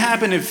 But what would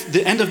happen if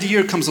the end of the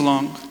year comes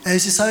along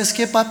Dice, ¿sabes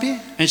qué, papi?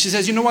 and she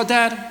says, you know what,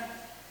 Dad?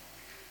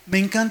 Me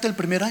encanta el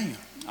primer año.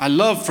 I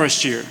love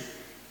first year.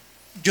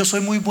 Yo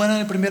soy muy buena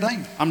en el primer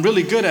año. I'm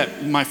really good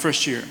at my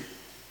first year.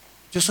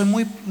 Yo soy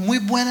muy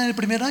buena en el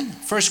primer año.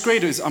 First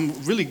grade I'm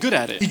really good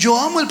at Y it. yo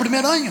amo el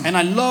primer año. And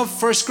I love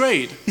first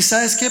grade. ¿Y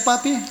sabes qué,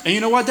 papi? And you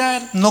know what,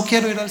 Dad? No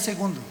quiero ir al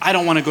segundo. I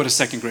don't want to go to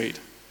second grade.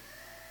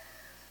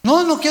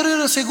 No quiero ir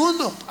al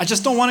segundo. I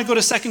just don't want to go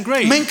to second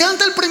grade. Me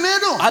encanta el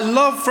primero. I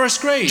love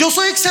first grade. Yo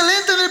soy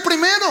excelente en el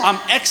primero. I'm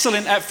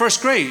excellent at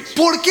first grade.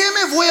 ¿Por qué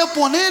me voy a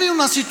poner en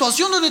una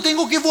situación donde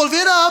tengo que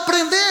volver a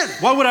aprender?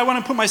 Why would I want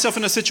to put myself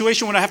in a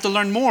situation where I have to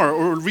learn more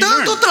or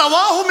relearn? Tanto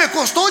trabajo me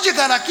costó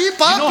llegar aquí, You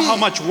know how papi.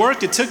 much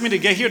work it took me to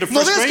get here to ¿No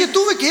first ves que grade?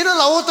 tuve que ir a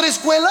la otra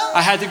escuela?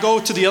 I had to go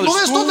to the other ¿No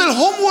ves todo el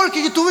school. homework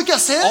que tuve que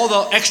hacer? All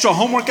the extra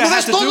homework I ¿No had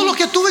ves to todo lo do.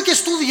 que tuve que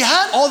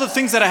estudiar? All the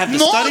things that I had to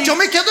No, study. yo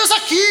me quedo es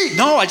aquí.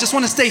 No, I just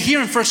want to stay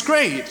here in first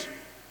grade.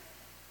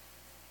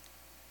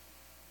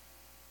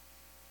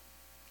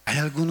 Hay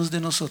algunos de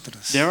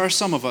nosotros There are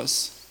some of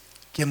us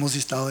que hemos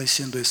estado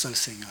diciendo eso al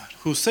Señor.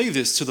 who say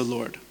this to the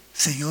Lord.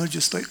 Señor, yo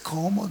estoy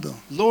cómodo.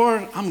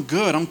 Lord, I'm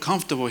good. I'm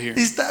comfortable here.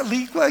 Está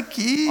rico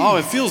aquí. Oh,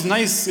 it feels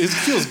nice. It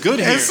feels good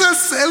here. Esa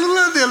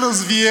célula de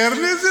los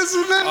viernes es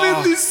una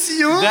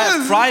bendición.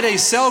 That Friday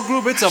cell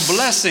group, it's a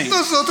blessing.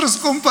 Nosotros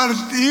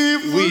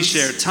compartimos. We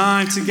share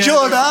time together.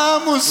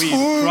 Lloramos We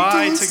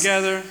cry juntos.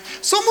 together.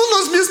 Somos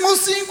los mismos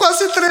 5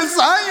 hace 3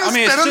 años, I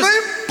mean, it's pero no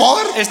just-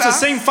 importa. It's the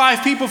same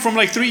 5 people from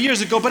like 3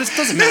 years ago, but it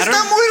doesn't matter.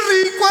 Está muy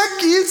rico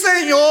aquí,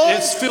 Señor.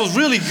 It feels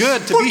really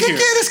good to ¿Por be qué here.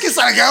 quieres que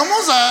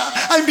salgamos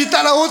a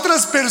invitar a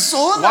otras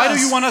personas? Why do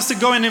you want us to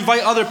go and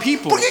invite other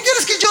people? ¿Por qué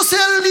quieres que yo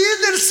sea el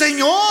líder,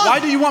 Señor?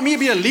 Why do you want me to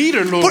be a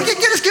leader, ¿Por Lord? qué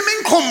quieres que me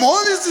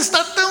incomodes?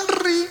 Está tan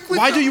rico. y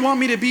Why do tan- you want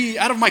me to be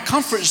out of my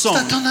comfort Está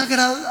zone? tan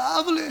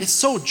agradable. It's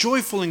so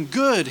joyful and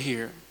good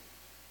here.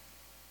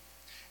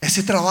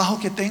 Ese trabajo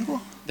que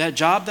tengo, That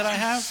job that I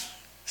have,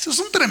 eso es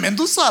un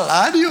tremendo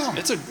salario.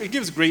 it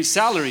gives great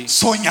salary.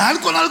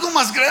 Soñar con algo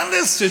más grande,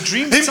 To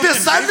dream something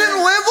empezar de bigger,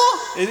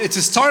 nuevo.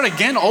 to start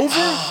again over?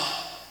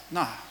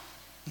 Nah,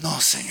 No,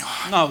 Señor.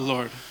 no,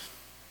 Lord.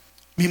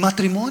 Mi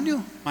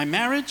matrimonio, My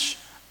marriage,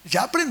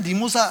 ya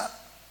aprendimos a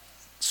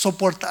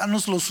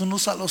soportarnos los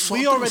unos a los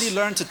we already otros.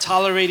 learned to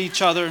tolerate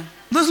each other.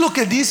 No es lo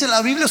que dice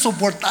la Biblia,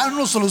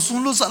 soportarnos los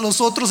unos a los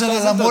otros en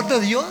el amor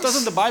de Dios.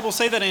 Doesn't the Bible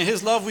say that in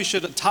His love we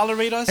should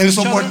tolerate us? El each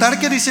other? soportar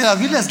que dice la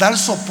Biblia es dar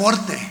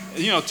soporte,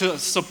 You know, to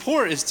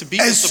support is to be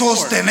es support.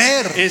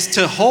 sostener, Is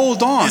to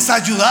hold on. es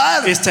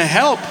ayudar, Is to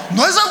help.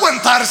 no es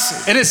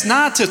aguantarse. And it's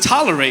not to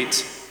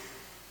tolerate.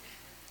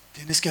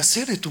 Tienes que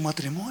hacer de tu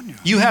matrimonio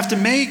You have to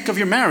make of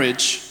your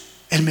marriage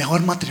el mejor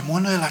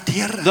matrimonio de la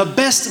tierra. the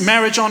best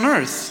marriage on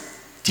earth.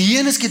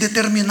 Tienes que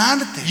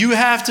determinarte You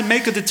have to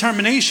make a en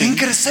determination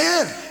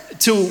crecer.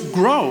 to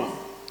grow.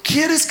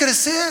 Quieres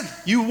crecer,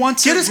 You want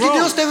to quieres que grow.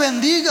 Dios te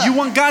bendiga, You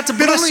want God to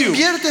pero no bless you.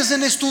 inviertes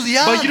en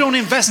estudiar, But you don't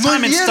invest no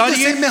time in inviertes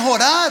studying. en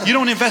mejorar, You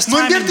don't invest no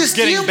time in inviertes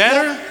getting tiempo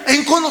better.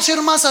 en conocer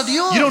más a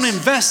Dios. You don't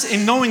invest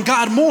in knowing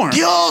God more.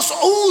 Dios,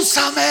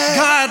 úsame,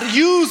 God,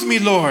 use me,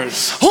 Lord.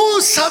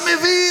 usa mi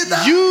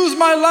vida. Use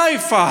my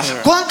life,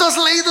 Father. ¿Cuánto has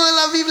leído de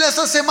la Biblia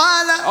esta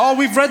semana? Oh,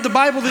 we've read the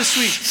Bible this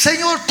week.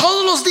 Señor,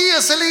 todos los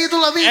días he leído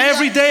la Biblia.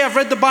 Every day I've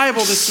read the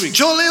Bible this week.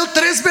 Yo leo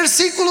 3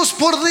 versículos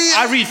por día.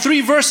 I read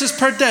 3 verses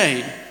per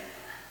day.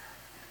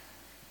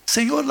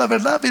 Señor, la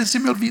verdad, a veces se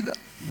me olvida.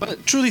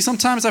 But truly,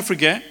 sometimes I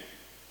forget.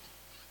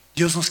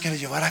 Dios nos quiere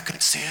llevar a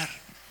crecer.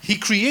 He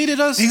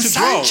created us to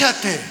grow.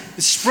 Ensánchate.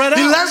 Spread out.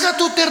 Enlarga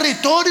tu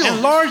territorio.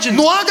 Enlarge it.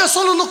 No hagas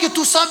solo lo que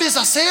tú sabes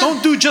hacer.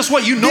 Don't do just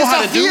what you know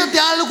how to do. Desafíate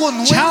a algo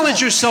nuevo.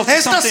 Challenge yourself to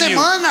Esta something new.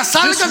 semana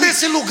salga This de week,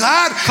 ese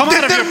lugar come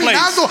out of your place.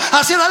 determinado a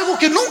hacer algo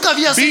que nunca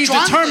habías Be hecho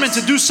determined to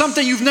antes. do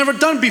something you've never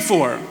done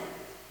before.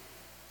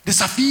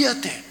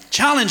 Desafíate.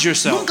 Challenge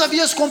yourself. Nunca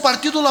habías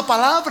compartido la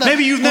palabra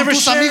Maybe you've con never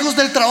tus shared- amigos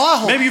del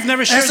trabajo. Maybe you've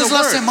never shared Esta the es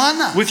la word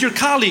semana. with your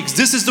colleagues.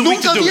 This is the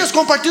week Nunca to do habías it.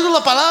 compartido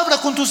la palabra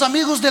con tus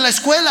amigos de la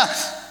escuela.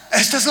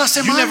 Esta es la You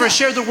semana. never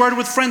shared the word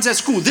with friends at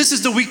school. This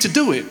is the week to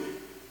do it.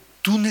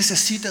 Tú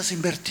necesitas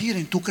invertir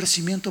en tu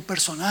crecimiento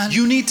personal.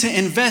 You need to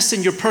invest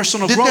in your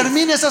personal growth.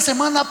 Determina esa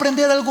semana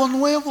aprender algo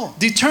nuevo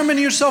Determine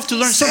yourself to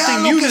learn Sea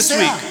something lo new que this sea.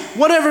 week.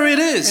 Whatever it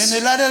en is.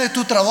 el área de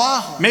tu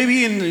trabajo.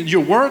 Maybe in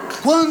your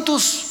work.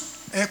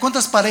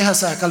 ¿Cuántas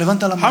parejas acá?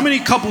 Levanta la How mano. many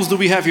couples do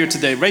we have here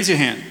today? Raise your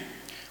hand.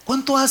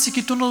 ¿Cuánto hace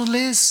que tú no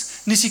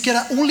lees ni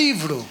siquiera un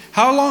libro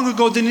How long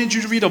ago didn't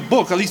you read a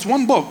book, at least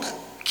one book,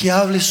 que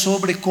hable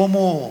sobre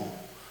cómo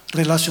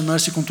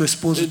relacionarse con tu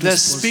esposo y tu that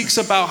esposa? speaks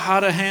about how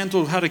to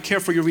handle, how to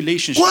care for your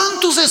relationship?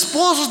 ¿Cuántos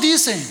esposos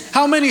dicen,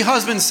 How many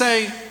husbands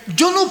say,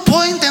 yo no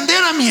puedo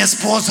entender a mi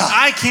esposa?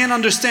 I can't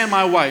understand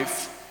my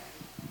wife?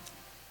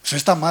 Eso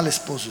está mal,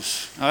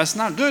 esposos. That's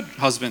not good,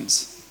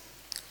 husbands.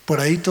 Por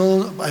ahí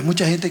hay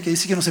mucha gente que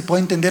dice que no se puede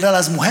entender a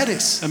las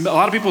mujeres. And a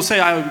lot of people say,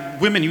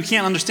 women, you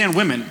can't understand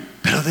women.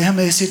 Pero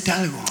déjame decirte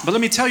algo. But let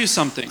me tell you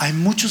something. Hay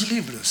muchos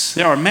libros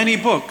There are many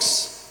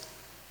books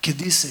que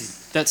dicen,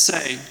 that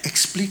say,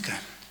 explican.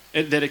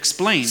 that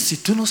explain Si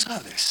tú no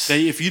sabes that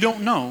if you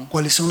don't know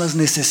cuáles son las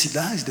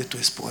necesidades de tu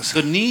esposa,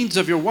 the needs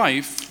of your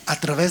wife a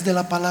través de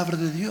la palabra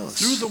de Dios,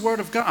 through the Word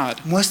of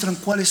God, muestran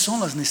cuáles son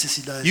las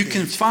necesidades you de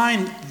can ella.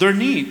 find their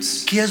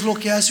needs. ¿Qué es lo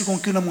que hace con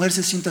que una mujer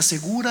se sienta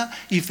segura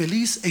y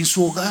feliz en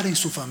su hogar, en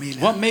su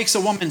familia? What makes a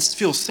woman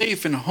feel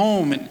safe in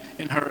home and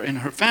in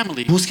her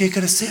family? Busque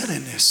crecer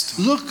en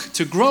esto. Look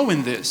to grow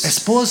in this.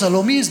 Esposa,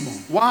 lo mismo.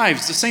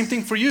 Wives, the same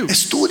thing for you.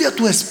 Estudia a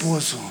tu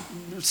esposo.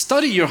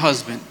 Study your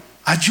husband.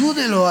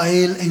 Ayúdelo a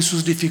él en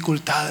sus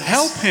dificultades.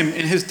 Help him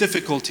in his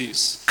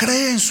difficulties.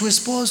 Cree en su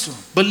esposo.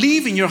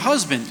 Believe in your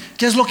husband.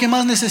 ¿Qué es lo que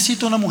más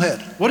necesita una mujer?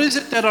 What is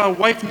it that a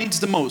wife needs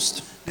the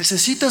most?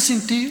 Necesita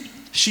sentir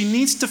She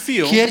needs to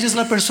feel que ella es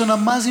la persona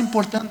más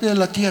importante de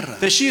la tierra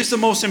that she is the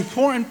most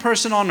important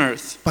person on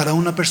earth para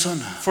una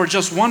persona. for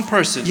just one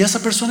person. Y esa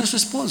persona es su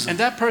esposo. And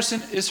that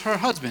person is her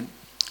husband.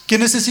 ¿Qué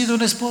necesita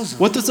un esposo?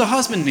 What does a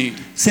husband need?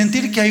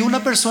 Sentir que hay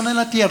una persona en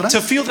la tierra To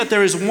feel that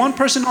there is one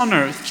person on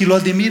earth que lo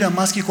admira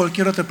más que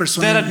cualquier otra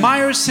persona. that en el mundo.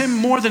 admires him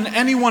more than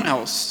anyone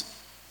else.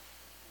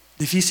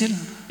 ¿Difícil?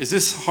 Is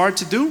this hard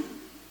to do?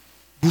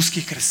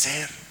 Busque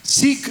crecer.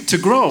 Seek to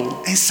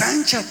grow.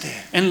 Ensánchate.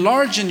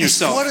 Enlarge in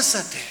yourself.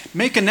 Esfuérzate.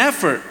 Make an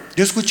effort.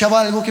 Yo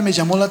escuchaba algo que me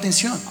llamó la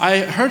atención. I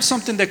heard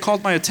something that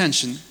called my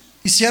attention.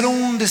 Hicieron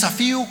un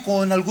desafío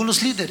con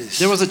algunos líderes.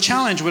 There was a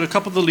challenge with a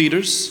couple of the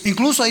leaders.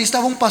 Incluso ahí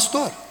estaba un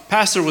pastor.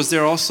 Pastor was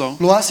there also.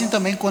 Lo hacen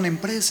también con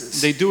empresas.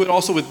 They do it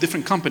also with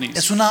different companies.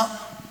 Es una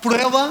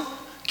prueba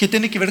que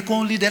tiene que ver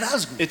con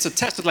liderazgo. It's a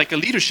test, like a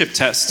leadership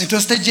test.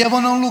 Entonces te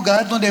llevan a un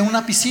lugar donde hay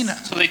una piscina.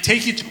 So they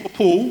take you to a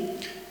pool.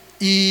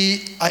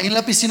 Y ahí en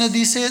la piscina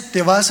dice,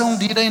 te vas a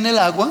hundir en el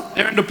agua.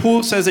 There in the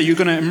pool says that you're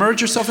going to immerse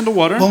yourself in the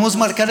water. Vamos a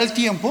marcar el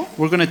tiempo.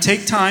 We're going to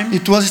take time. Y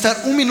tú vas a estar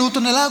 1 minuto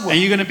en el agua.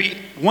 And you're going to be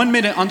 1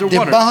 minute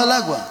underwater. Debajo del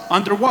agua.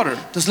 Underwater.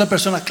 Entonces la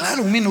persona,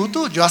 claro, 1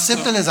 minuto, yo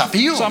acepto el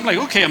desafío. So I'm like,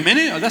 okay, a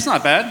minute? Oh, that's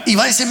not bad. Y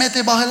va y se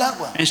mete bajo el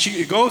agua. And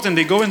she goes and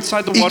they go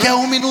inside the Y water. queda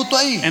 1 minuto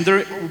ahí. And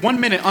they're 1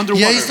 minute Y ahí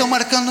underwater. está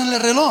marcando en el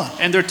reloj.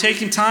 And they're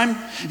taking time.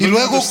 Y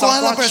luego the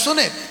coge la stopwatch.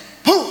 persona.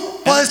 ¡Pum!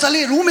 Puede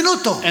salir 1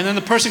 minuto. And then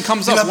the person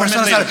comes Y up la 1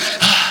 persona minute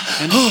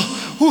sale.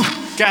 later,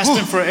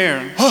 gasping for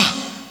air.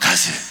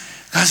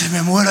 Casi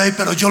me muero ahí,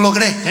 pero yo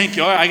logré. Thank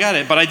you. I got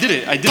it, but I did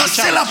it. I did the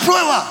Pasé la challenge.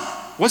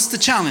 prueba. What's the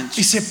challenge?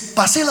 Y se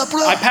pasé la I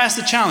prueba. passed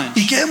the challenge.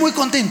 Y quedé muy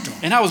contento.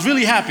 And I was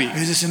really happy. Y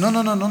dice, no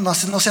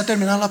se ha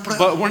terminado la prueba.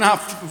 But we're not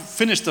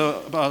finished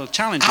the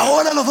challenge yet.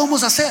 Ahora lo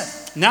vamos a hacer.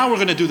 Now we're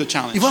going to do the Y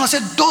challenge. vamos a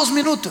hacer 2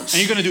 minutos.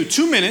 And you're going to do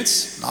 2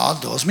 minutes. No,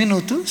 2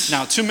 minutos.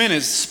 Now 2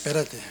 minutes.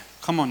 Espérate.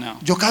 Come on now.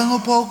 Yo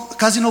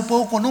casi no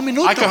puedo con 1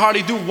 minuto. I could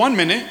hardly do 1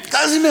 minute.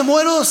 Casi me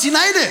muero sin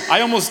aire.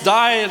 I almost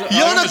died. Y I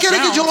ahora almost quiere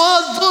que yo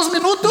drowned. haga 2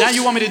 minutos. Now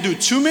you want me to do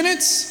 2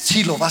 minutes?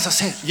 Sí, lo vas a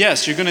hacer.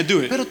 Yes, you're going to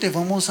do it. Pero te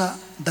vamos a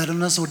dar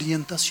unas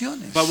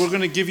orientaciones. But we're going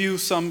to give you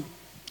some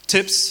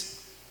tips.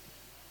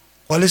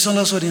 ¿Cuáles son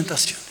las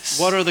orientaciones?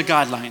 What are the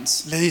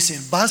guidelines? Le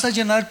dicen, vas a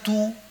llenar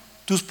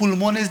tus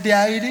pulmones de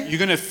aire You're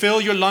going to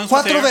fill your lungs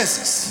with 4 air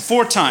veces.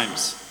 4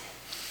 times.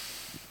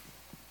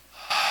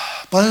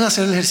 Puedes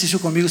hacer el ejercicio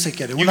conmigo si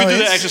quieres. You Una can do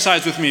the vez.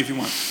 exercise with me if you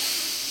want.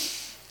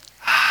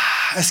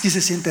 Es que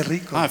se siente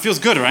rico. It feels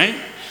good, right?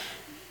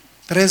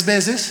 3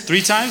 veces.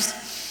 3 times?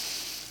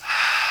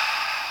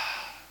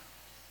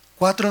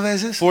 4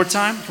 veces. 4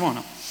 times? Come on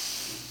now.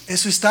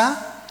 Eso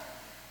está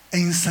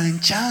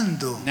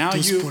ensanchando Now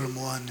tus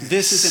pulmones.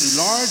 this is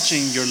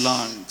enlarging your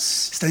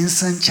lungs. Está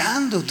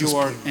ensanchando tus You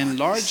are pulmones.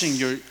 enlarging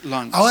your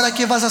lungs. Ahora,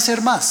 ¿qué vas a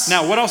hacer más?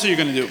 Now, what else are you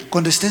going to do?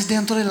 Cuando estés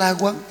dentro del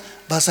agua,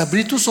 vas a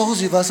abrir tus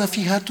ojos y vas a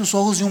fijar tus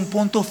ojos en un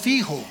punto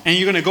fijo. And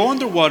you're going to go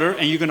underwater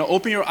and you're going to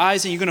open your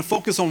eyes and you're going to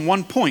focus on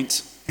one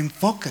point.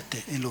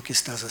 Enfócate en lo que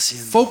estás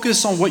haciendo.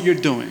 Focus on what you're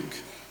doing.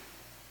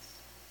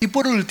 Y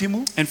por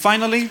último, And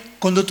finally,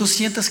 cuando tú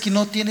sientas que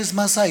no tienes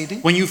más aire,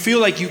 when you feel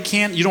like you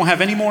don't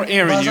have any more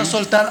air in vas you, a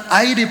soltar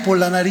aire por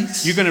la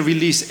nariz. you're going to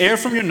release air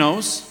from your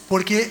nose.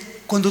 Porque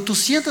cuando tú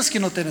sientas que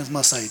no tienes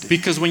más aire,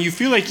 Because when you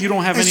feel like you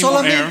don't have es any more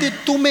solamente air,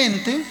 tu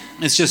mente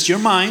it's just your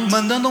mind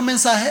mandando un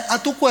mensaje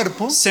a tu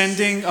cuerpo,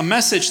 sending a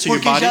message to your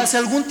porque body. ya hace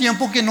algún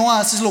tiempo que no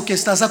haces lo que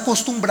estás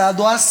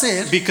acostumbrado a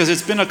hacer, Because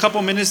it's been a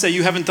couple minutes that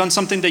you haven't done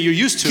something that you're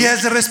used que to,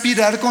 es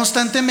respirar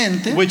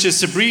constantemente. which is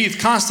to breathe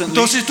constantly.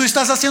 Entonces tú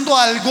estás haciendo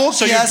algo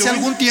So que you're hace doing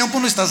algún tiempo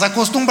no estás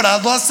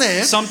acostumbrado a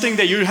hacer. Something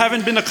that you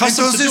haven't been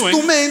accustomed to Entonces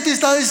tu doing. mente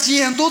está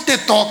diciendo, te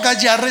toca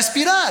ya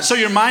respirar. So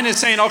your mind is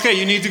saying, okay,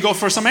 you need to go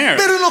for some air.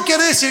 Pero no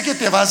quiere decir que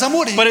te vas a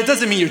morir But it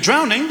doesn't mean you're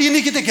drowning y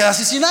ni que te quedas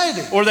sin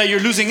aire. or that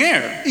you're losing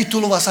air. Y tú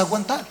lo vas a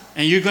aguantar.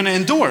 And you're going to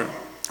endure.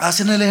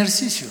 Hacen el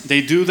ejercicio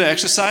They do the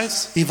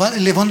exercise y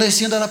le van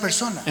diciendo a la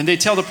persona, and they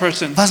tell the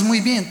person, vas muy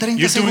bien, 30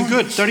 you're doing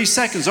segundos, good, 30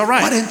 seconds, all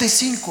right.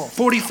 45,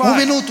 45. 1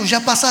 minuto, ya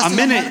pasaste A la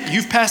minute, marca.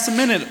 you've passed a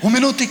minute. 1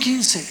 minuto y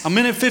 15, A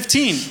minute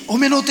 15. 1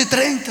 minuto y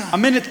 30, A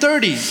minute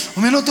 30.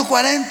 1 minuto y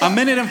 40. A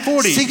minute and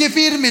 40. Sigue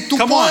firme, tú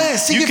Come on,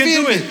 puedes, sigue you can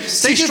do firme, it.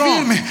 Stay sigue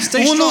strong. firme.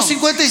 Stay strong.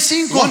 1:55,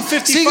 sigue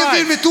 155.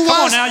 firme, tú Come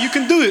on vas. now, you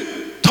can do it.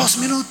 2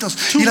 minutos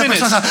 2 y la minutes.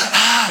 persona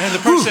And the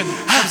person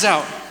comes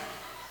out.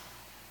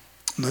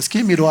 no es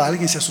que miró a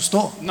alguien y se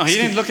asustó, No, he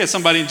didn't look at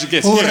somebody and just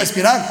get pudo scared.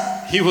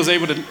 respirar. He was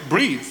able to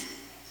breathe.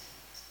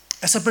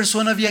 Esa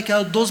persona había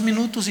quedado 2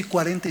 minutos y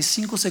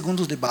 45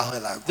 segundos debajo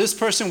del agua. This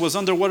person was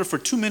underwater for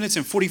 2 minutes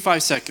and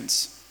 45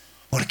 seconds.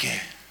 ¿Por qué?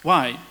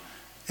 Why?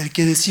 El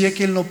que decía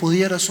que él no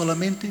podía era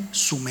solamente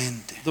su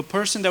mente. The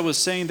person that was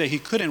saying that he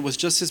couldn't was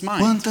just his mind.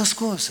 ¿Cuántas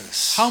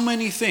cosas How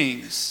many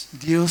things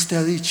Dios te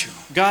ha dicho?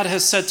 God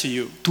has said to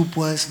you? Tú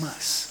puedes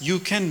más, You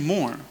can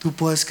more. tú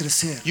puedes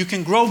crecer, You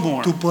can grow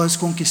more. tú puedes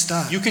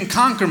conquistar, You can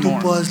conquer tú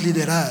more. puedes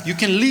liderar, You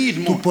can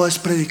lead tú more. puedes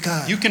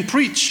predicar, You can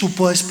preach. tú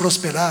puedes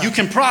prosperar, You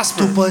can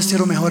prosper. tú puedes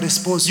ser un mejor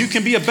esposo, You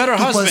can be a better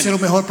tú puedes ser un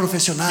husband. mejor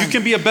profesional, You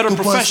can be a better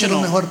tú puedes ser un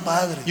professional. mejor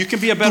padre, You can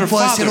be a better tú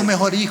puedes ser father. un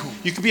mejor hijo,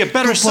 You can be a tú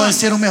better son. puedes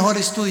ser un mejor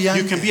You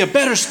estudiante. can be a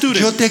better student.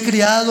 Yo te he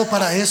criado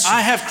para eso,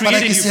 I have para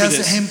created que you for seas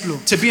this, ejemplo,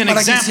 to be an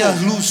para que example,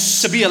 seas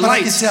luz, to be a para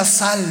light, que seas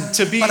sal,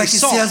 to be para que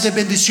salt, seas de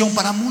bendición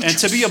para and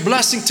muchos. to be a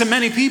blessing to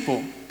many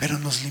people. Pero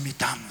nos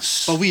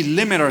limitamos But we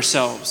limit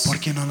ourselves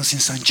porque no nos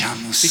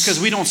ensanchamos, because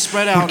we don't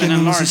spread out porque and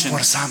no nos enlarge,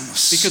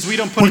 esforzamos, because we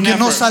don't put in porque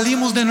no effort,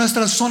 salimos de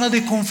nuestra zona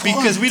de confort.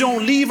 because we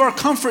don't leave our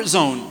comfort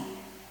zone.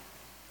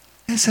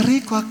 Es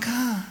rico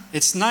acá.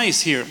 It's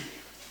nice here.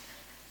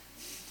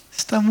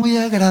 Está muy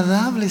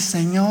agradable,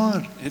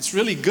 Señor. It's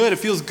really good. It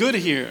feels good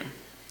here.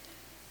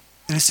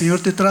 El Señor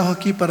te trajo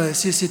aquí para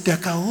decir: se te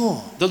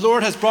acabó The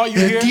Lord has brought you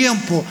el here.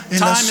 tiempo en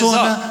la Time is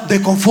zona de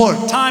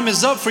confort. Time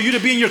is up for you to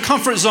be in your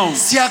comfort zone.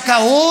 Se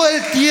acabó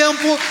el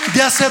tiempo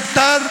de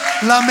aceptar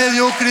la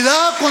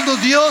mediocridad cuando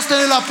Dios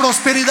tiene la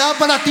prosperidad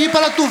para ti,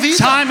 para tu vida.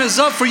 Time is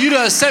up for you to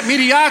accept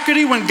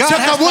mediocrity when God Se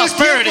has acabó el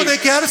prosperity. tiempo de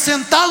quedar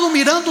sentado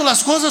mirando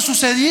las cosas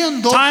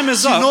sucediendo, Time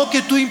is sino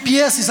que tú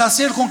empieces a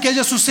hacer con que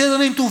ellas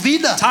sucedan en tu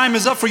vida. Time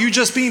is up for you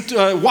just being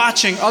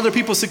watching other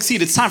people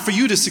succeed. It's time for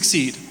you to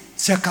succeed.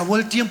 Se acabó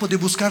el tiempo de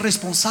buscar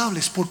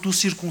responsables por tus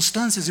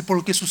circunstancias y por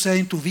lo que sucede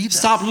en tu vida.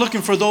 Stop looking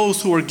for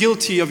those who are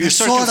guilty of your Es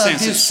hora de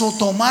circumstances.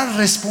 tomar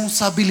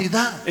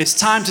responsabilidad. It's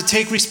time to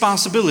take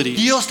responsibility.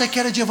 Dios te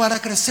quiere llevar a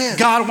crecer,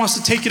 God wants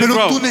to take you to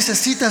pero tú grow,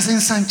 necesitas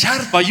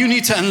ensancharte, but you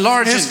need to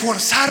enlarge it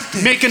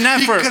esforzarte Make an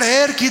y effort.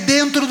 creer que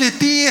dentro de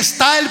ti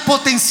está el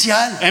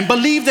potencial. and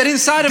believe that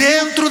inside of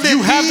Dentro de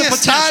you have ti the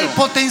está el potential.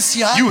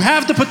 potencial. You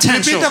have the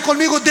potential. Repita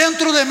conmigo: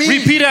 dentro de mí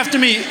Repeat after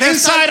me. está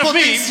Inside el of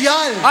me,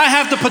 potencial I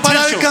have the para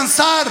potential alcanzar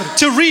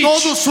to reach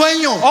todo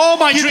sueño all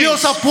my que dreams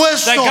Dios ha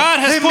puesto that God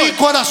has en mi put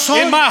corazón.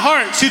 in my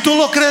heart. Si tú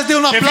lo crees, de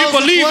un If you aplauso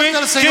believe fuerte it,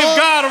 al give Señor.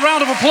 God a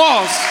round of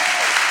applause.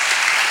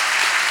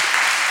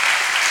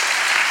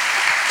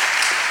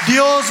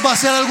 Dios va a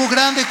hacer algo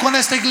grande con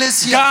esta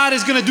iglesia. God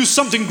is going to do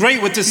something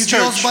great with Y this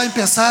Dios church. va a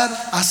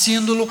empezar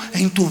haciéndolo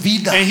en tu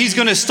vida. And He's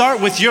going to start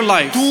with your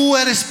life. Tú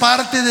eres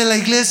parte de la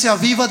iglesia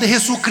viva de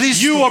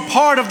Jesucristo. You are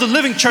part of the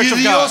living church Y of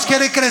Dios God.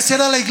 quiere crecer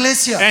a la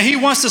iglesia. And He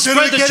wants to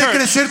Pero Él spread the quiere church.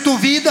 crecer tu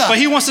vida. But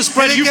He wants to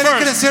spread Él you quiere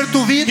first. crecer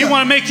tu vida. He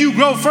wants to make you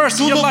grow first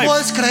in Tú your lo life.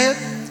 puedes creer.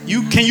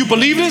 Can you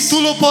believe this? Tú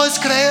lo puedes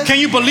creer. Can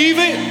you believe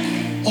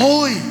it?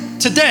 Hoy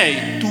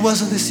Today, tú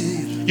vas a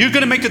decidir you're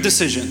going to make a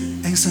decision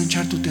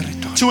ensanchar tu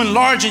territorio. to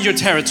enlarge in your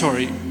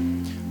territory.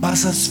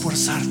 Vas a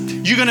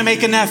esforzarte. You're going to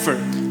make an effort.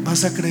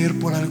 Vas a creer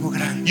por algo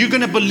grande. You're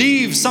going to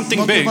believe something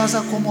No te big. vas a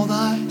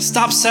acomodar.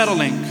 Stop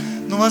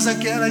settling. No vas a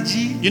quedar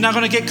allí. You're not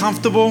going to get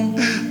comfortable.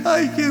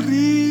 Ay, qué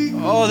rico.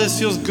 Oh, this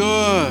feels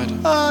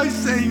good. Ay,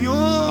 Señor.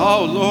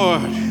 Oh,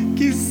 Lord.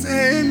 Qué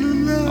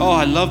célula. Oh,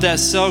 I love that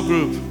cell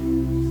group.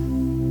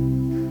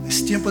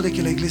 Es tiempo de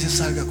que la iglesia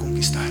salga a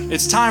conquistar.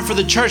 It's time for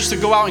the church to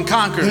go out and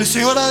conquer. El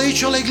Señor ha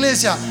dicho a la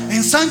iglesia: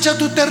 ensancha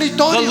tu The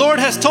territorio. Lord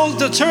has told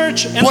the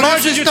church, Por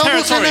enlarge eso your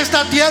estamos en territory.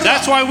 esta tierra.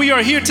 That's why we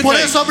are here Por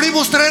today. eso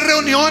abrimos 3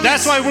 reuniones.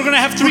 That's why we're going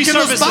to have 3 Porque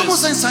nos vamos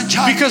a services.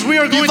 ensanchar. Because we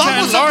are Y going to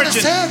vamos a enlarge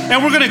it. crecer.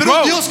 And we're going to Pero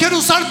grow. Dios quiere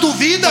usar tu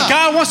vida.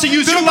 God wants to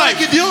use Pero your para life.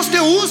 que Dios te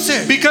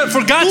use, Because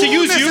for God to tú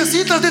use you,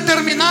 necesitas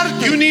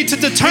determinarte. you need to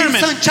determine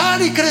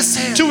Ensanchar y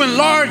crecer. to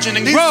enlarge and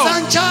grow.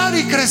 Ensanchar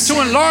y crecer.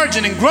 To enlarge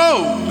and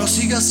grow. No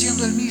sigas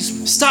siendo el mismo.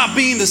 Stop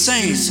being the El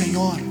same.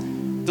 Señor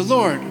The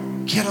Lord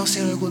quiere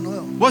hacer algo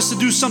nuevo. wants to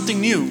do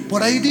something new.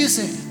 Por ahí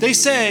dice They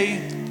say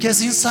que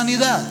es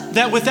insanidad.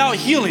 that without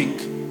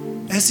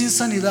healing, Es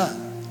insanidad,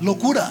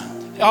 locura,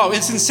 oh,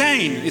 it's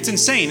insane. It's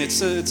insane.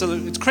 It's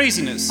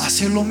craziness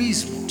hacer lo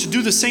mismo to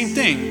do the same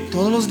thing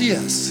todos los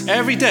días,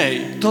 every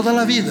day, toda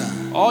la vida,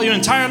 all your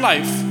entire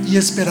life, y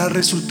esperar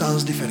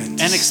resultados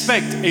diferentes. and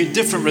expect a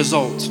different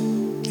result.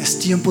 Es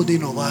tiempo de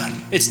innovar.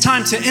 It's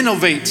time to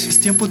innovate.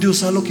 Es tiempo de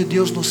usar lo que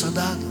Dios nos ha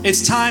dado.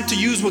 It's time to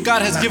use what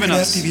God has La given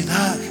us.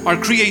 creatividad, Our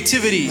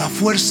creativity, la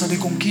fuerza de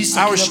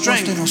conquista our que Él ha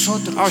puesto en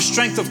nosotros. our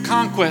strength of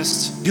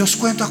conquest. Dios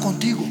cuenta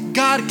contigo.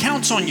 God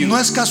counts on you. No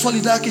es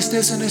casualidad que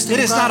estés en este It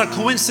is not a lugar.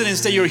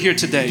 coincidence that you're here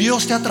today.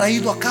 Dios te ha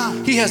traído acá.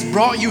 He has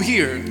brought you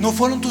here. No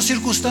fueron tus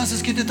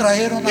circunstancias que te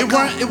trajeron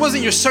acá. It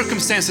wasn't your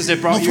circumstances that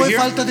No brought you fue here.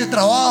 falta de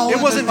trabajo It en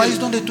el wasn't país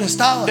donde tú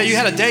estabas. That you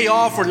had a day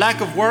off or lack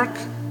of work.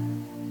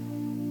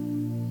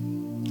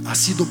 Ha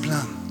sido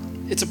plan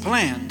It's a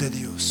plan. de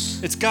Dios.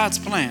 It's God's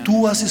plan.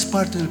 Tú haces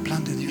parte del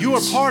plan de You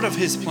are Dios. part of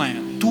His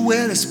plan. Tú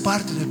eres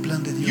parte del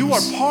plan de You are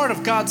Dios. part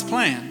of God's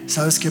plan.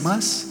 ¿Sabes qué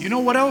más? You know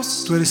what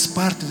else? Tú eres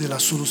parte de la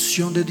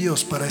solución de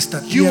Dios para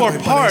esta You tierra are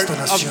y para part esta of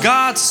nación.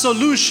 God's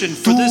solution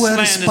for Tú this eres land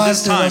and this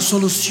parte de la time.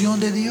 solución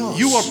de Dios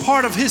You are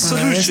part of His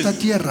para esta solution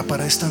tierra,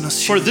 para esta for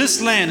nación.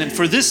 this land and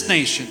for this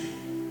nation.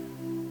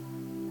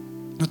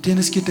 No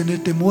tienes que tener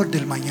temor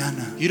del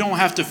mañana. You don't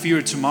have to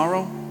fear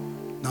tomorrow.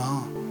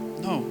 No.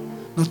 No.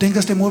 No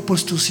tengas temor por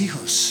tus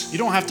hijos. You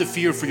don't have to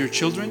fear for your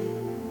children.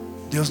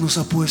 Dios nos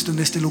ha puesto en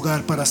este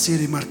lugar para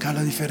hacer y marcar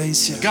la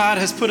diferencia. God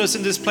has put us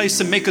in this place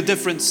to make a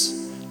difference.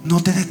 No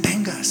te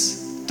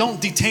detengas. Don't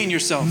detain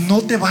yourself.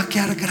 No te va a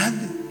quedar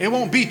grande. It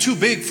won't be too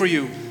big for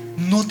you.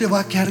 No te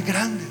va a quedar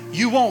grande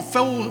You won't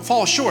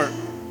fall short.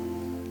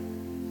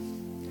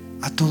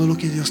 a todo lo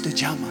que Dios te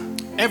llama.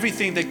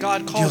 Everything that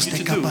God Dios calls you te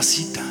to do,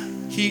 capacita.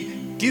 He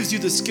gives you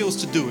the skills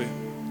to do it.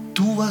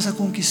 Tú vas a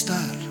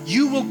conquistar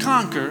You will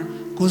conquer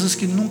cosas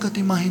que nunca te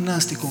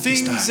imaginaste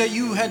things conquistar. that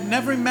you had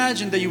never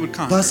imagined that you would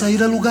conquer. Vas a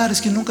ir a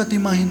lugares que nunca te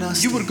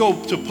imaginaste. You would go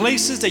to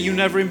places that you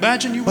never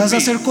imagined you would Vas a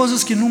be. hacer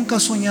cosas que nunca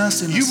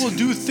soñaste en You will hacer.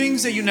 do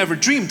things that you never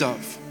dreamed of.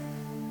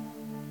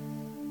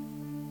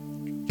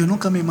 Yo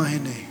nunca me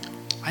imaginé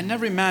I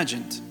never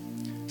imagined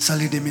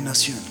salir de mi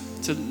nación.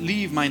 to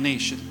leave my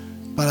nation.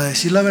 Para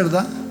decir la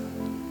verdad,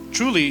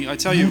 Truly, I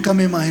tell you, Nunca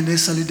me imaginé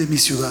salir de mi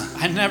ciudad.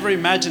 I never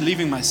imagined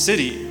leaving my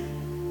city.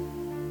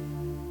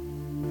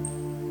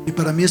 Y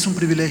para mí es un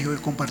privilegio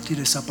el compartir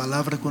esa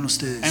palabra con And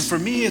ustedes. for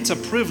me, it's a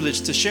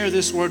privilege to share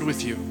this word with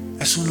you.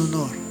 Es un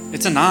honor.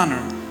 It's an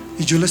honor.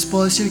 Y yo les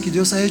puedo decir que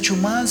Dios ha hecho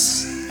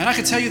más And I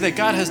can tell you that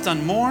God has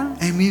done more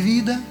en mi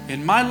vida,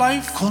 in my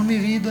life, con mi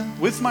vida,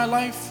 with my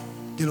life,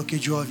 de lo que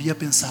yo había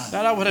pensado.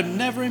 that I would have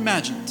never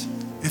imagined.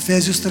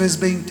 Efesios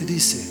 3:20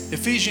 dice,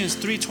 Ephesians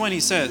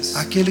 3:20 says,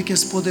 aquel que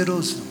es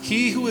poderoso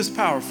He who is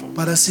powerful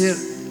para hacer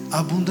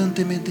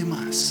abundantemente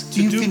más,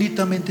 to do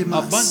infinitamente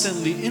más,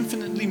 abundantly,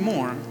 infinitely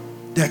more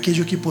de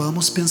aquello que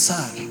podamos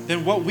pensar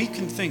than what we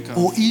can think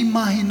o of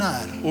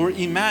imaginar, or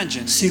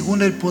imagine,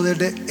 según el poder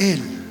de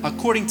Él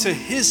according to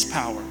His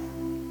power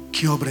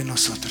que obra en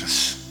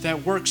nosotros.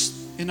 that works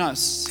in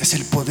us. Es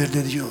el poder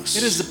de Dios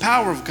It is the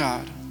power of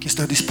God, que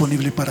está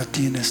disponible para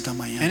ti en esta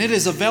mañana. and it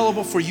is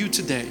available for you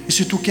today. Y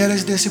si tú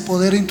quieres de ese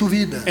poder en tu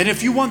vida, And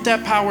if you want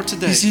that power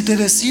today, y si te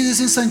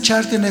decides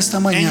ensancharte en esta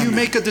and you mañana,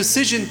 make a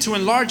decision to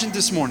enlarge in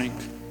this morning,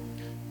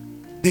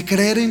 de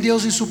creer en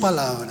Dios y su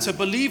palabra, to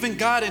believe in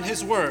God and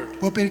His word,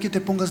 voy a pedir que te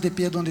pongas de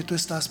pie donde tú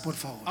estás, por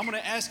favor. I'm going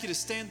to ask you to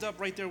stand up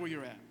right there where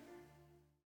you're at.